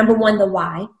 Number one, the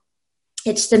why.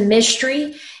 It's the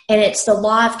mystery, and it's the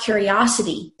law of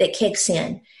curiosity that kicks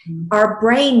in. Mm-hmm. Our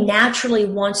brain naturally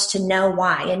wants to know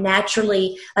why, and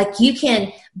naturally, like, you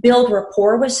can build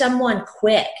rapport with someone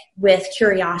quick with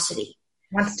curiosity.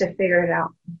 Wants to figure it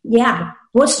out. Yeah.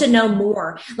 Wants to know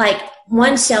more. Like,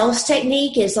 one sales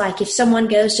technique is like, if someone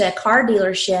goes to a car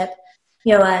dealership,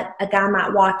 a guy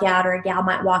might walk out or a gal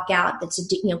might walk out that's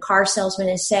a car salesman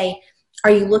and say,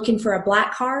 are you looking for a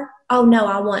black car? Oh no,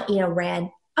 I want,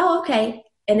 red. Oh, okay.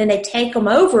 And then they take them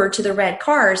over to the red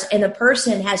cars, and the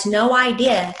person has no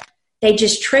idea. They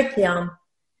just trick them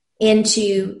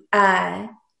into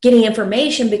getting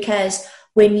information, because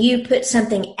when you put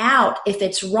something out, if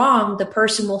it's wrong, the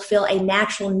person will feel a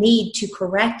natural need to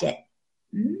correct it.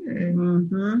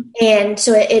 Mm-hmm. And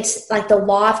so it's like the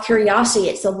law of curiosity.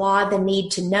 It's the law of the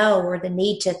need to know, or the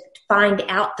need to find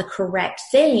out the correct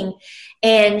thing.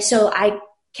 And so I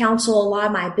counsel a lot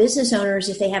of my business owners,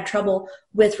 if they have trouble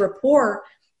with rapport,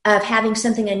 of having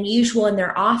something unusual in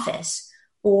their office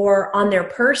or on their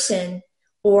person,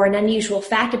 or an unusual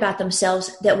fact about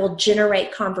themselves that will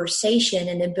generate conversation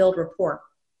and then build rapport.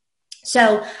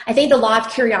 So I think the law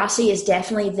of curiosity is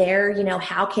definitely there.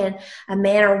 How can a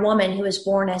man or woman who was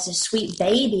born as a sweet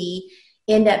baby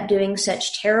end up doing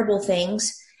such terrible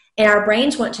things? And our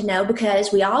brains want to know,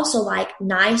 because we also like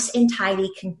nice and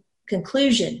tidy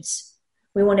conclusions.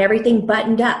 We want everything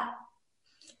buttoned up.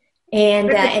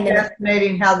 And it's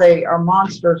fascinating how they are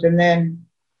monsters, and then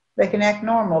they can act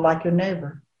normal like your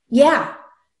neighbor. Yeah.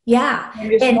 Yeah.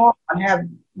 And just normal and have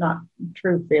not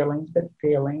true feelings, but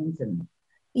feelings. And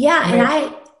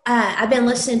and I've been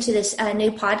listening to this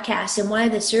new podcast, and one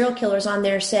of the serial killers on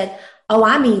there said, oh,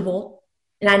 I'm evil,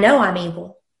 and I know I'm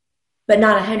evil. but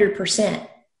not 100%.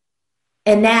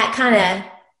 And that kind of,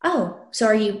 so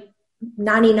are you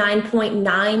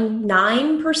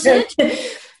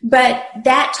 99.99%? But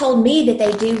that told me that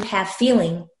they do have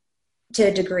feeling to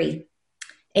a degree.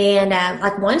 And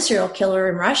like one serial killer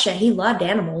in Russia, he loved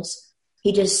animals.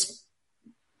 He just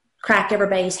cracked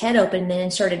everybody's head open and then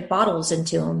inserted bottles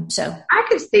into them. So I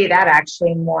could see that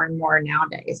actually more and more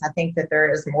nowadays. I think that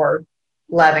there is more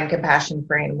love and compassion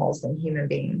for animals than human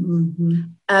beings. Mm-hmm.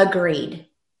 Agreed.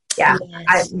 Yeah.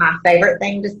 Yes. My favorite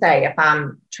thing to say, if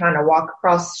I'm trying to walk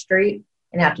across the street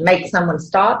and have to make someone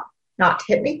stop, not to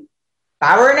hit me, if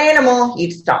I were an animal,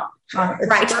 you'd stop.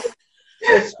 Right.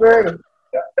 It's true.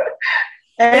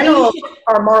 Animals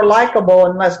are more likable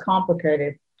and less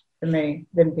complicated to me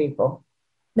than people.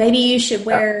 Maybe you should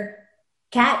wear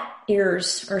cat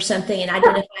ears or something and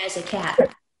identify as a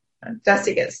cat.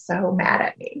 Dusty gets so mad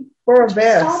at me. Or a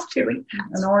vest. Stop doing that.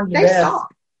 An orange They vest. stop.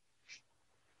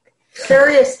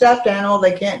 Carry a stuffed animal,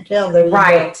 they can't tell. There you go.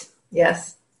 Right.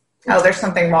 Yes. Oh, there's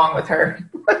something wrong with her.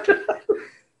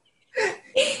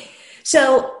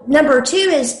 So number 2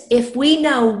 is if we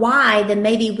know why, then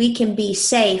maybe we can be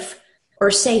safe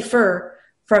or safer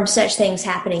from such things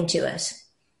happening to us.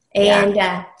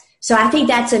 And so I think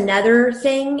that's another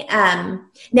thing.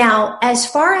 Now, as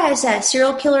far as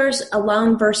serial killers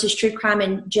alone versus true crime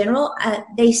in general,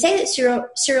 they say that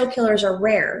serial killers are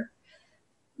rare.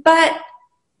 But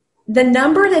the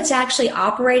number that's actually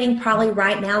operating probably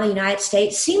right now in the United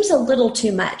States seems a little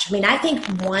too much. I mean, I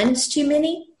think one's too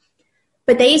many.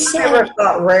 But they said, I never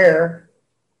thought rare.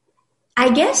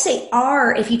 I guess they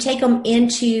are if you take them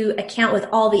into account with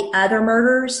all the other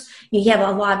murders. You have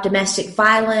a lot of domestic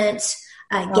violence,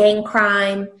 gang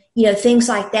crime, things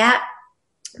like that.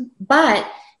 But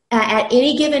at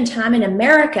any given time in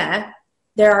America,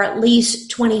 there are at least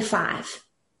 25.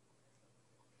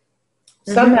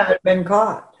 Some haven't been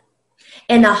caught.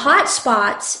 And the hot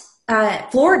spots,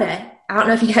 Florida, I don't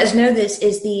know if you guys know this,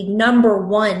 is the number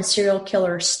 1 serial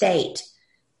killer state.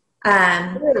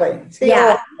 Really? See,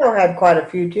 Yeah. Ohio had quite a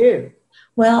few too.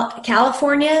 Well,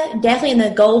 California, definitely in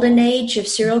the golden age of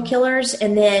serial killers.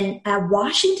 And then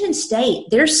Washington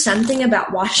State. There's something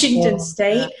about Washington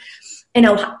State and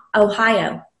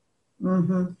Ohio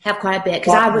have quite a bit.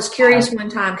 Because I was curious one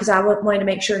time because I wanted to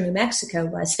make sure New Mexico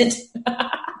wasn't.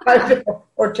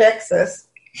 Or Texas.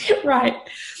 Right.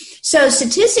 So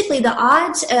statistically, the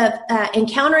odds of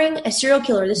encountering a serial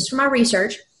killer, this is from my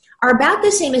research, are about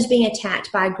the same as being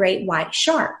attacked by a great white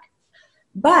shark.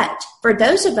 But for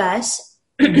those of us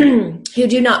who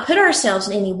do not put ourselves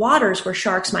in any waters where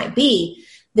sharks might be,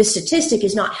 this statistic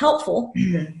is not helpful.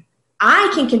 I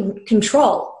can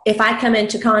control if I come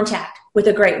into contact with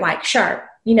a great white shark.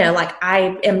 Like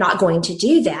I am not going to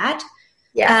do that.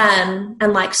 Yeah.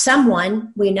 Unlike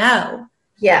someone we know.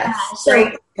 Yes.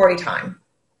 So, story time.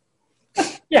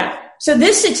 Yeah. So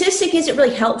this statistic isn't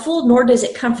really helpful, nor does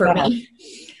it comfort me.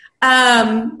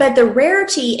 But the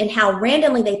rarity and how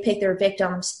randomly they pick their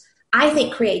victims, I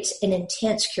think creates an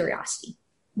intense curiosity.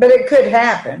 But it could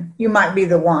happen. You might be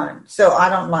the one. So I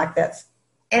don't like that.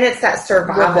 And it's that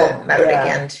survival mode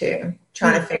again, too.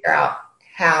 Trying to figure out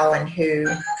how and who.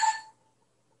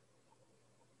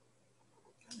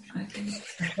 I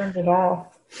turned it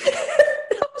off.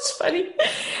 That was funny.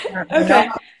 Okay.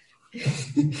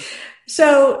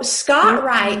 So Scott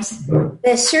writes,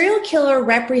 the serial killer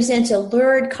represents a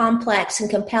lurid, complex, and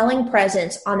compelling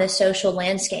presence on the social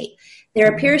landscape.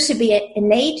 There appears to be an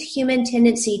innate human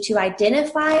tendency to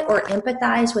identify or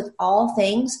empathize with all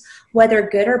things, whether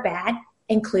good or bad,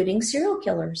 including serial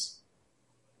killers.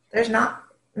 There's not...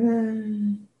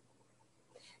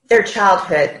 their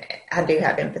childhood, I do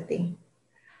have empathy.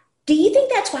 Do you think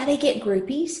that's why they get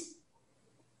groupies?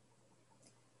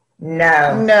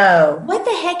 No. What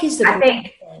the heck is the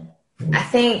groupie thing? I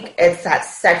think it's that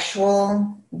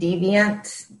sexual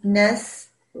deviantness,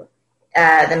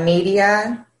 the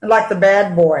media. Like the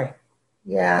bad boy.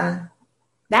 Yeah.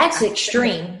 That's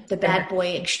extreme, the bad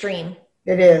boy extreme.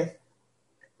 It is.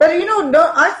 But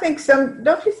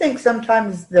don't you think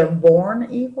sometimes they're born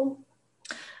evil?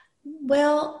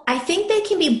 Well, I think they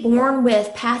can be born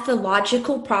with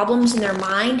pathological problems in their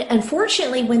mind.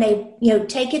 Unfortunately, when they,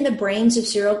 take in the brains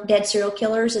of dead serial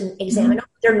killers and examine them,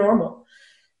 they're normal.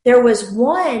 There was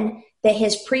one that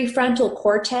his prefrontal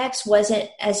cortex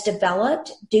wasn't as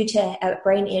developed due to a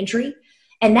brain injury.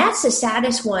 And that's the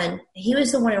saddest one. He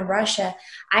was the one in Russia.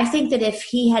 I think that if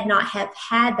he had not have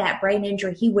had that brain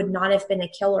injury, he would not have been a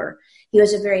killer. He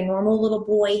was a very normal little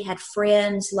boy, had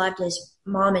friends, loved his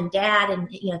mom and dad and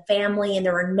family, and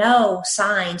there were no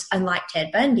signs, unlike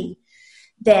Ted Bundy,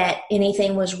 that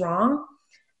anything was wrong.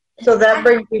 So that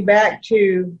brings me back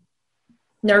to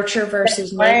Nurture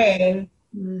versus nature.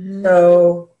 Plain.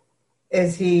 So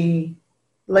is he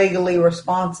legally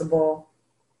responsible?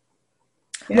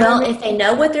 Well, if they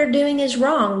know what they're doing is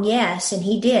wrong, yes, and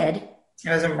he did. It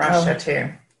was in Russia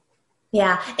too.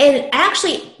 Yeah, and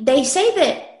actually, they say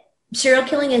that serial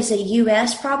killing is a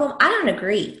U.S. problem. I don't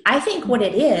agree. I think what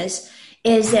it is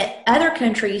that other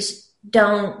countries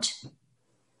don't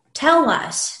tell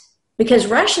us, because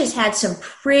Russia's had some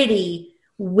pretty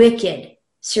wicked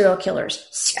serial killers,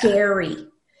 scary.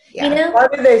 Yeah. You know? Why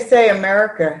do they say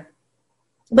America?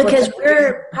 Because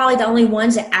we're probably the only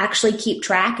ones that actually keep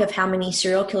track of how many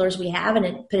serial killers we have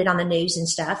and put it on the news and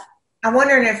stuff. I'm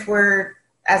wondering if we're,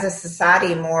 as a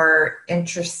society, more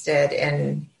interested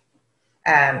in,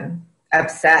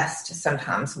 obsessed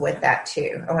sometimes with that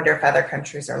too. I wonder if other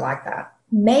countries are like that.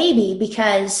 Maybe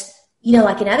because, you know,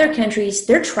 like in other countries,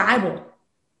 they're tribal.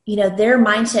 You know, their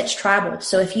mindset's tribal.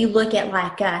 So if you look at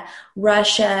like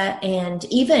Russia and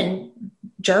even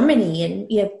Germany,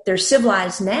 and you know, they're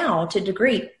civilized now to a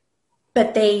degree,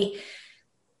 but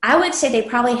I would say they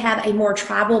probably have a more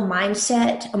tribal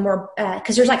mindset,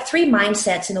 because there's like 3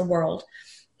 mindsets in the world,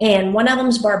 and one of them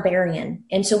is barbarian.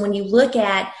 And so when you look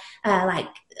at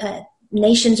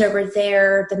nations over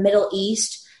there, the Middle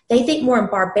East, they think more in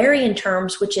barbarian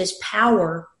terms, which is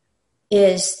power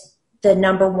is the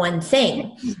number one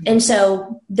thing. And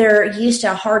so they're used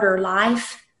to a harder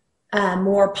life,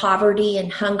 more poverty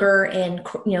and hunger and,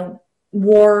 you know,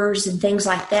 wars and things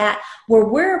like that, where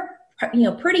we're, you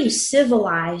know, pretty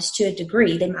civilized to a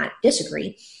degree. They might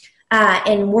disagree.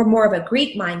 And we're more of a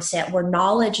Greek mindset where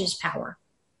knowledge is power.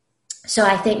 So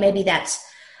I think maybe that's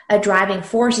a driving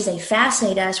force as they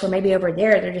fascinate us, where maybe over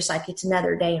there, they're just like, it's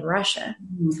another day in Russia.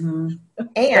 Mm-hmm.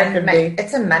 And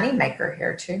it's a money maker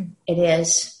here too. It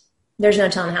is. There's no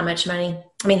telling how much money.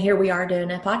 I mean, here we are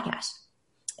doing a podcast.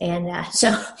 And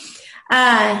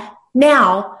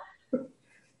now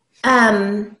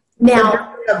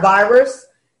the virus,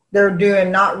 they're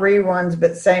doing not reruns,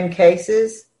 but same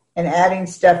cases and adding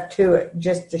stuff to it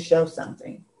just to show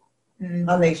something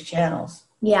on these channels.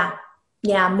 Yeah.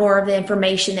 Yeah. More of the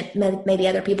information that maybe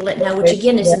other people didn't know, which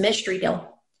again is a mystery deal.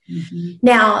 Mm-hmm.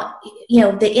 Now, you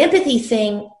know, the empathy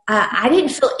thing, I didn't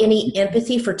feel any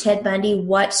empathy for Ted Bundy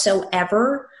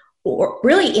whatsoever, or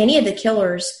really any of the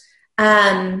killers.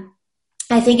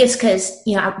 I think it's because,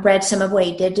 you know, I've read some of what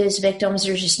he did to his victims.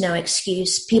 There's just no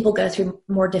excuse. People go through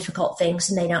more difficult things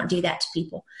and they don't do that to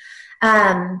people.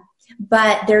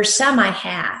 But there's some I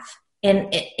have. And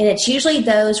it's usually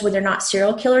those where they're not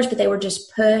serial killers, but they were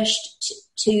just pushed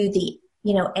to the,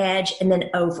 you know, edge and then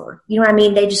over. You know what I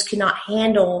mean? They just could not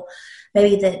handle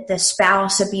maybe the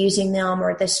spouse abusing them,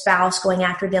 or the spouse going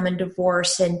after them in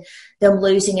divorce and them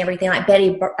losing everything. Like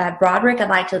Betty Broderick, I'd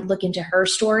like to look into her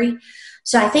story.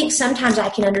 So I think sometimes I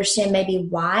can understand maybe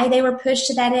why they were pushed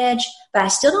to that edge, but I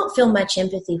still don't feel much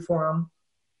empathy for them.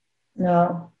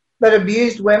 No, but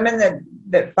abused women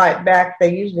that fight back,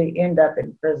 they usually end up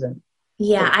in prison.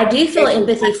 Yeah, I do feel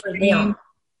empathy for them.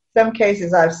 Some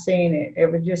cases I've seen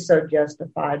it was just so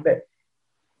justified, but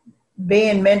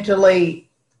being mentally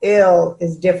ill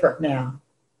is different now.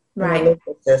 Right. In the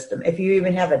legal system. If you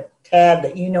even have a tad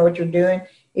that you know what you're doing,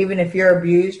 even if you're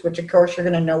abused, which of course you're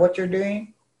going to know what you're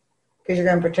doing because you're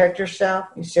going to protect yourself,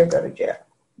 you still go to jail.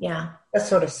 Yeah. That's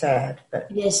sort of sad. But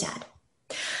it is sad.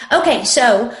 Okay,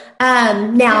 so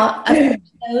now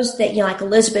those that, you know, like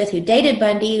Elizabeth, who dated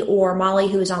Bundy, or Molly,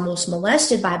 who was almost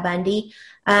molested by Bundy,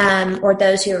 or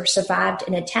those who survived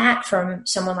an attack from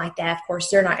someone like that, of course,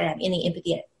 they're not going to have any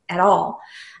empathy at all.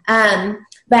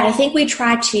 But I think we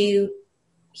try to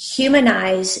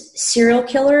humanize serial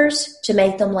killers to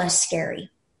make them less scary.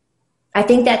 I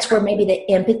think that's where maybe the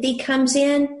empathy comes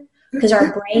in, because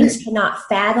our brains cannot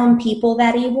fathom people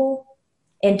that evil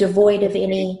and devoid of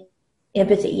any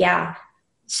empathy. Yeah.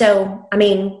 So, I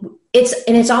mean,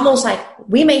 it's almost like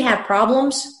we may have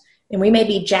problems and we may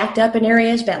be jacked up in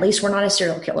areas, but at least we're not a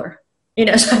serial killer. You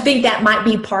know, so I think that might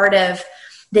be part of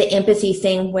the empathy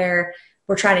thing, where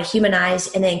we're trying to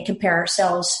humanize and then compare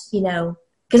ourselves, you know,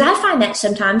 because I find that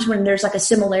sometimes when there's like a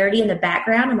similarity in the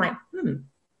background, I'm like,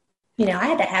 you know, I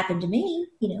had that happen to me,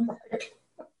 you know.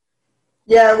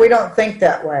 Yeah, we don't think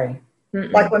that way.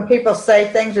 Mm-mm. Like when people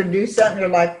say things or do something, you're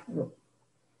like,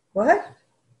 what?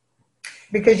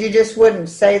 Because you just wouldn't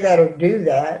say that or do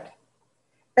that.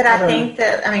 But I think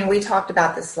that, I mean, we talked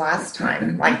about this last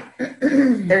time. Like,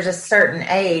 there's a certain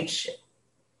age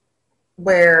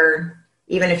where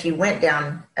even if you went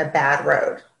down a bad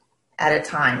road at a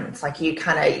time, it's like you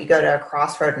go to a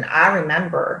crossroad. And I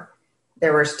remember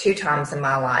there was 2 times in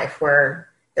my life where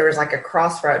there was like a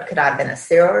crossroad. Could I have been a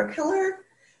serial killer?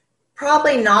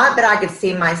 Probably not, but I could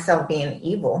see myself being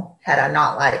evil had I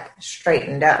not like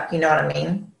straightened up. You know what I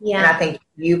mean? Yeah. And I think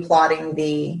you plotting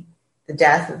the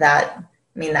death of that,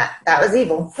 I mean, that was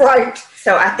evil. Right.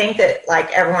 So I think that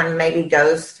like everyone maybe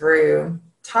goes through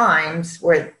times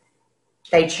where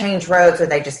they change roads or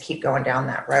they just keep going down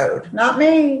that road. Not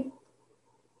me.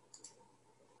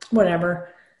 Whatever.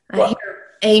 I hear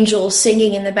angels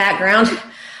singing in the background.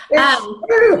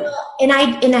 And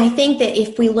I think that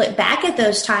if we look back at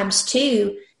those times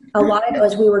too, a lot of it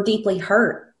was we were deeply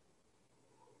hurt.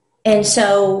 And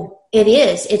so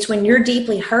it's when you're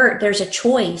deeply hurt, there's a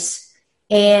choice.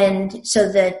 And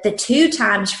so the two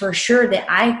times for sure that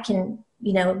I can,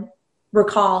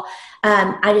 recall,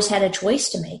 I just had a choice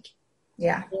to make.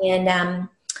 Yeah. And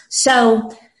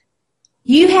so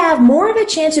you have more of a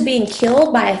chance of being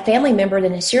killed by a family member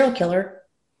than a serial killer.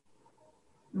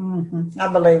 Mm-hmm. I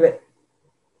believe it.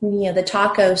 The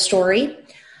taco story.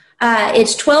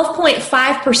 It's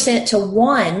 12.5% to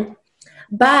 1,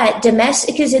 but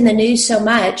domestic is in the news so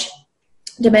much,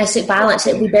 domestic violence,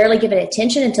 that we barely give it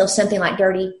attention until something like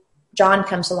Dirty John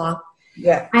comes along.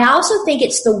 Yeah. I also think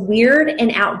it's the weird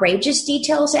and outrageous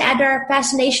details that add to our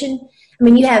fascination. I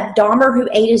mean, you have Dahmer, who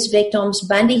ate his victims,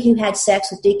 Bundy, who had sex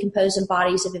with decomposing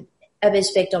bodies of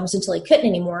his victims until he couldn't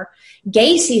anymore,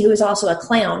 Gacy, who is also a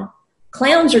clown.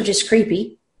 Clowns are just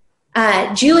creepy.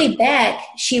 Julie Beck,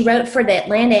 she wrote for The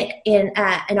Atlantic in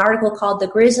an article called The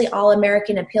Grisly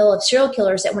All-American Appeal of Serial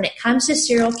Killers, that when it comes to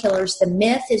serial killers, the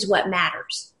myth is what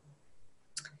matters.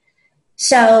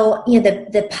 So,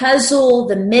 the puzzle,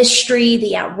 the mystery,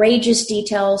 the outrageous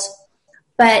details.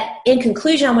 But in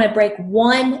conclusion, I'm going to break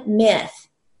one myth,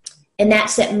 and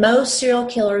that's that most serial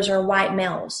killers are white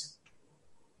males.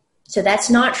 So that's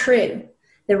not true.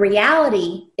 The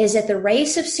reality is that the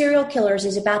race of serial killers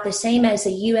is about the same as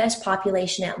the U.S.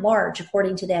 population at large,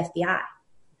 according to the FBI.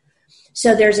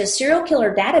 So there's a serial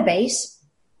killer database,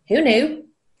 who knew,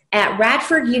 at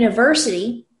Radford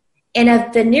University, and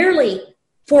of the nearly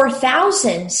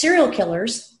 4,000 serial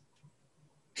killers,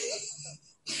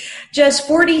 just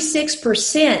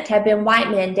 46% have been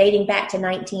white men dating back to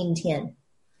 1910.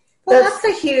 Well,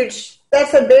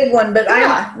 that's a big one. But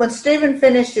yeah. When Stephen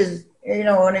finished his,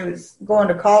 when he was going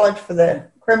to college for the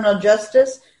criminal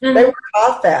justice, mm-hmm. they were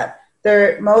taught that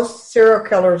most serial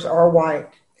killers are white.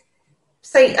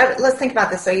 So let's think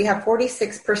about this. So you have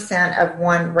 46% of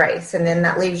one race, and then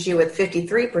that leaves you with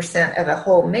 53% of a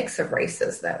whole mix of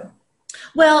races, though.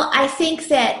 Well, I think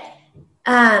that,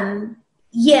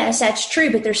 yes, that's true,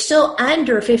 but they're still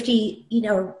under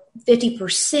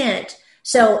 50%.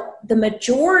 So the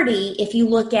majority, if you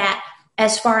look at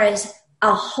as far as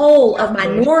a whole of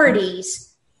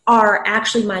minorities, are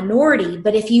actually minority.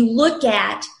 But if you look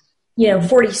at,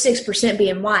 46%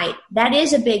 being white, that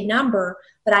is a big number.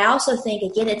 But I also think,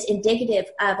 again, it's indicative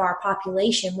of our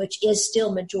population, which is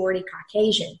still majority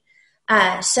Caucasian.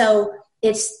 So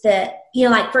it's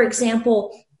like, for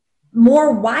example,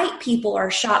 more white people are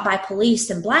shot by police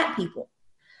than black people.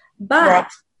 But right.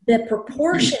 The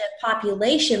proportion of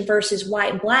population versus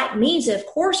white and black means that, of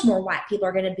course, more white people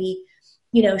are going to be,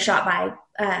 shot by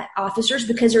officers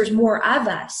because there's more of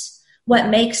us. What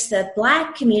makes the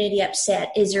black community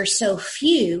upset is there's so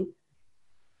few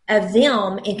of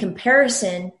them in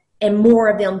comparison, and more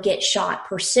of them get shot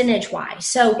percentage-wise.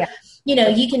 So, yeah.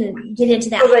 You can get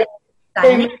into that.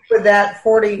 So with that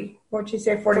 40, what'd you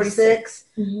say, 46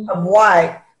 mm-hmm. of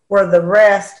white, where the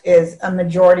rest is a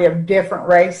majority of different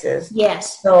races.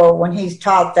 Yes. So when he's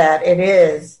taught that, it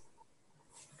is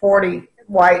 40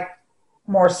 white,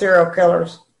 more serial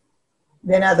killers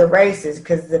than other races,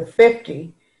 because the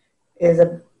 50 is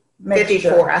a mixture.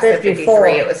 54. I said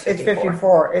 53. It was 54. It's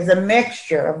 54. Is a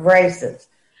mixture of races.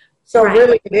 So right.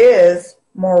 really it is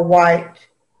more white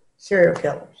serial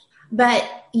killers. But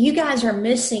you guys are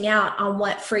missing out on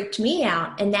what freaked me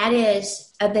out, and that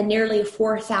is of the nearly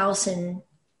 4,000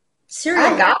 serial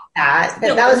I got that.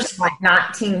 But that was just like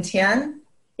 1910.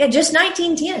 Yeah, just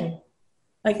 1910.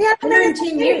 Like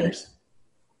 110 years.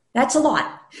 That's a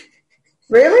lot.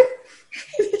 Really?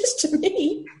 It is to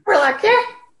me. We're like,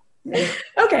 yeah.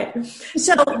 Okay.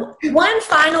 So one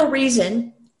final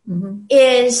reason mm-hmm.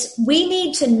 is we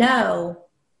need to know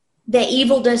that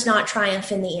evil does not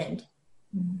triumph in the end.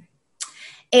 Mm-hmm.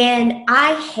 And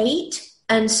I hate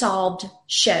unsolved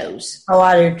shows. Oh,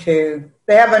 I do too.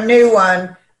 They have a new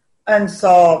one,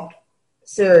 Unsolved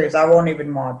series. I won't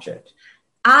even watch it.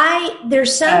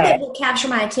 There's some that will capture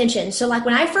my attention. So like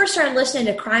when I first started listening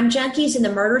to Crime Junkies and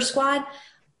the Murder Squad,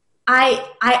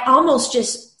 I almost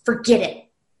just forget it.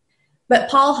 But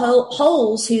Paul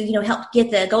Holes, who helped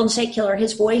get the Golden State Killer,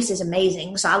 his voice is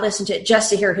amazing. So I listened to it just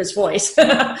to hear his voice.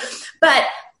 But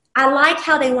I like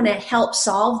how they want to help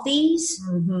solve these.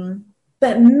 Mm-hmm.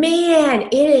 But man,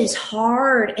 it is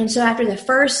hard. And so after the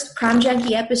first Crime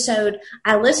Junkie episode,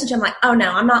 I listened to them like, oh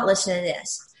no, I'm not listening to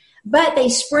this. But they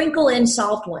sprinkle in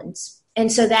solved ones.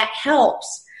 And so that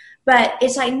helps. But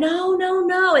it's like, no.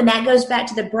 And that goes back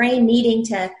to the brain needing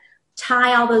to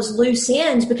tie all those loose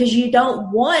ends because you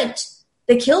don't want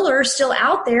the killer still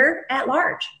out there at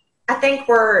large. I think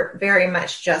we're very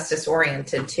much justice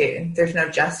oriented too. There's no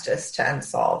justice to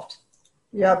unsolved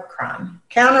crime.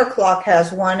 Counterclock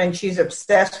has one, and she's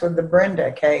obsessed with the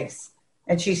Brenda case,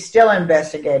 and she's still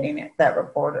investigating it. That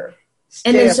reporter.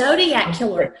 And the Zodiac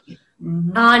Killer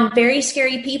on Very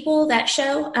Scary People, that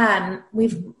show.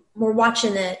 We're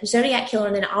watching the Zodiac Killer,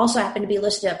 and then I also happen to be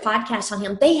listening to a podcast on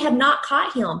him. They have not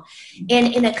caught him,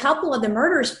 and in a couple of the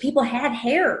murders, people had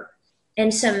hair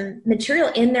and some material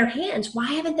in their hands. Why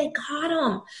haven't they caught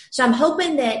him? So I'm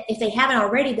hoping that if they haven't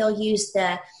already, they'll use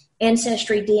the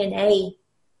Ancestry DNA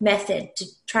method to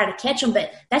try to catch them.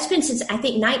 But that's been since I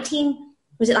think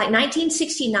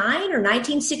 1969 or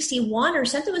 1961 or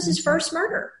something was his first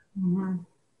murder. Mm-hmm.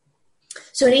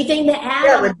 So anything to add?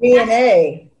 Yeah, with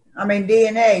DNA. I mean,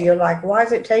 DNA, you're like, why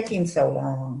is it taking so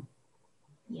long?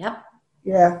 Yep.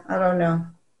 Yeah, I don't know.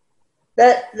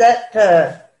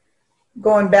 That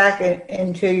going back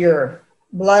into your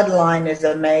bloodline is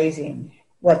amazing,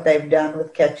 what they've done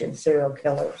with catching serial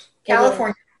killers.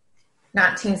 California,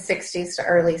 1960s to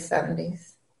early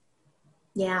 70s.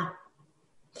 Yeah.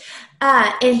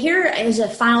 And here is a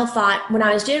final thought. When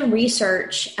I was doing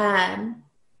research,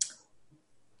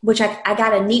 which I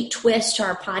got a neat twist to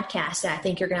our podcast that I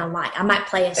think you're going to like. I might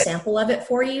play a sample of it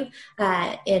for you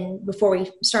before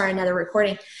we start another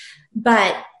recording.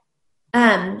 But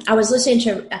I was listening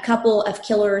to a couple of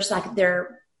killers, like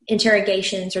their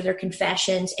interrogations or their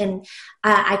confessions, and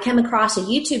I came across a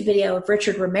YouTube video of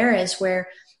Richard Ramirez where,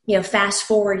 fast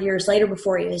forward years later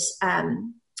before he was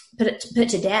put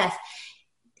to death,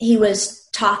 he was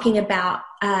talking about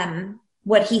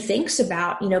what he thinks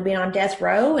about, being on death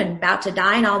row and about to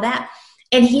die and all that.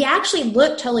 And he actually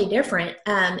looked totally different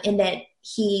in that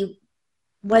he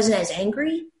wasn't as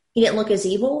angry. He didn't look as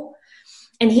evil.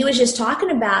 And he was just talking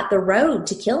about the road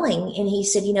to killing. And he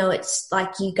said, it's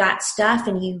like you got stuff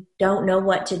and you don't know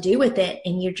what to do with it.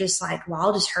 And you're just like, well,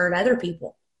 I'll just hurt other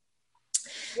people.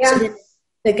 Yeah. So then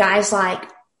the guy's like,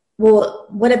 well,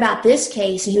 what about this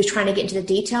case? And he was trying to get into the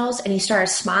details, and he started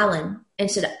smiling and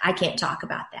said, I can't talk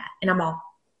about that. And I'm all,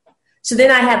 so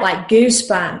then I had like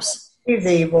goosebumps. He's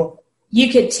evil.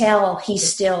 You could tell he's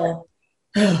still,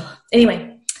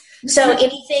 anyway. So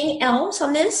anything else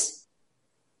on this?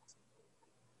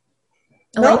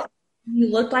 No.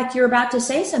 You looked like you were about to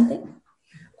say something.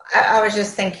 I was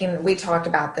just thinking, we talked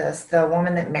about this, the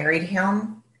woman that married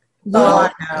him,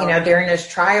 during his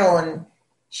trial, and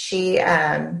she,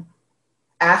 after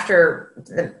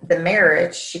the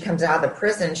marriage, she comes out of the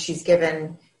prison, she's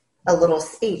given a little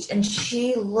speech, and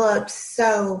she looked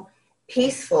so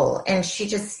peaceful, and she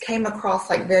just came across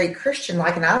like very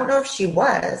Christian-like, and I don't know if she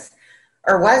was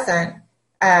or wasn't,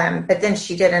 but then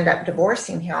she did end up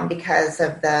divorcing him because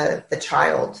of the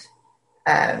child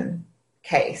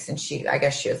case, and I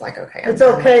guess she was like, okay. It's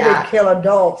okay to kill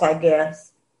adults, I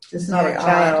guess. It's not a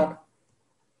child.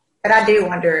 But I do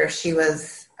wonder if she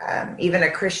was even a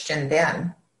Christian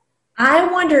then.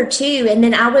 I wonder too. And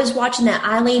then I was watching that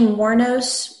Eileen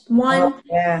Wuornos one,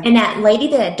 and that lady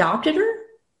that adopted her.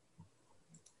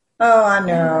 Oh, I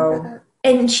know.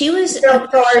 And she was so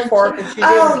sorry for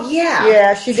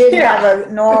her. She didn't have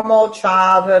a normal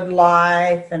childhood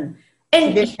life, and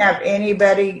she didn't have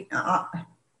anybody.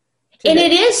 And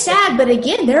it is sad, but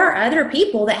again, there are other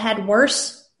people that had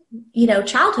worse,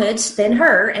 childhoods than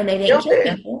her, and they didn't kill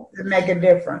people. To make a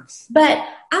difference. But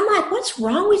I'm like, what's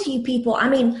wrong with you people? I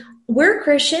mean, we're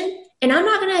Christian, and I'm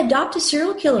not going to adopt a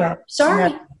serial killer. Yeah. Sorry.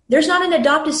 No. There's not an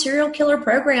adopt a serial killer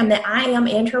program that I am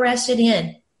interested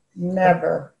in.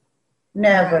 Never.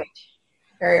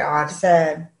 Very odd.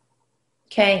 Sad.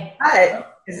 Okay.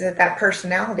 But is it that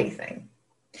personality thing?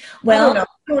 Well, I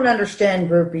don't understand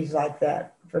groupies like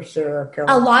that for serial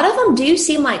killers. A lot of them do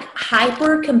seem like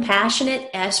hyper compassionate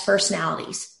S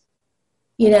personalities.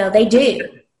 They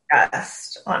do.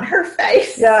 Disgust on her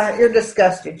face. Yeah, you're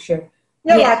disgusted, shit.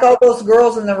 Like all those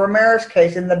girls in the Ramirez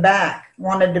case in the back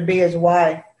wanted to be his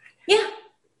wife. Yeah.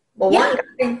 Well,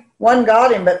 one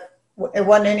got him, but it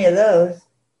wasn't any of those.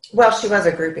 Well, she was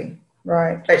a groupie.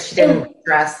 Right. But she didn't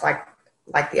dress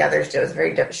like the others did. It was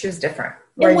very different. She was different.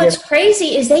 And what's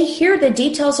crazy is they hear the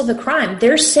details of the crime.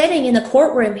 They're sitting in the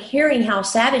courtroom hearing how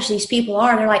savage these people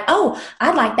are. And they're like, oh,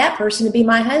 I'd like that person to be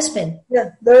my husband.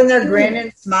 Yeah, they're in there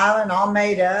grinning, smiling, all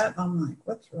made up. I'm like,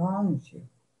 what's wrong with you?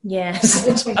 Yes,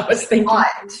 that's what I was thinking.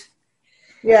 Hot.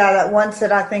 Yeah, that one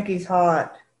said, I think he's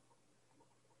hot.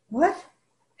 What?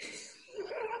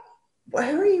 What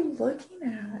are you looking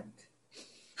at?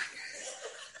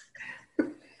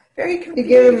 Very You're confused.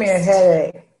 giving me a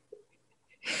headache.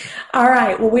 All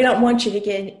right. Well, we don't want you to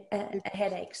get a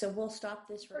headache, so we'll stop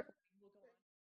this recording.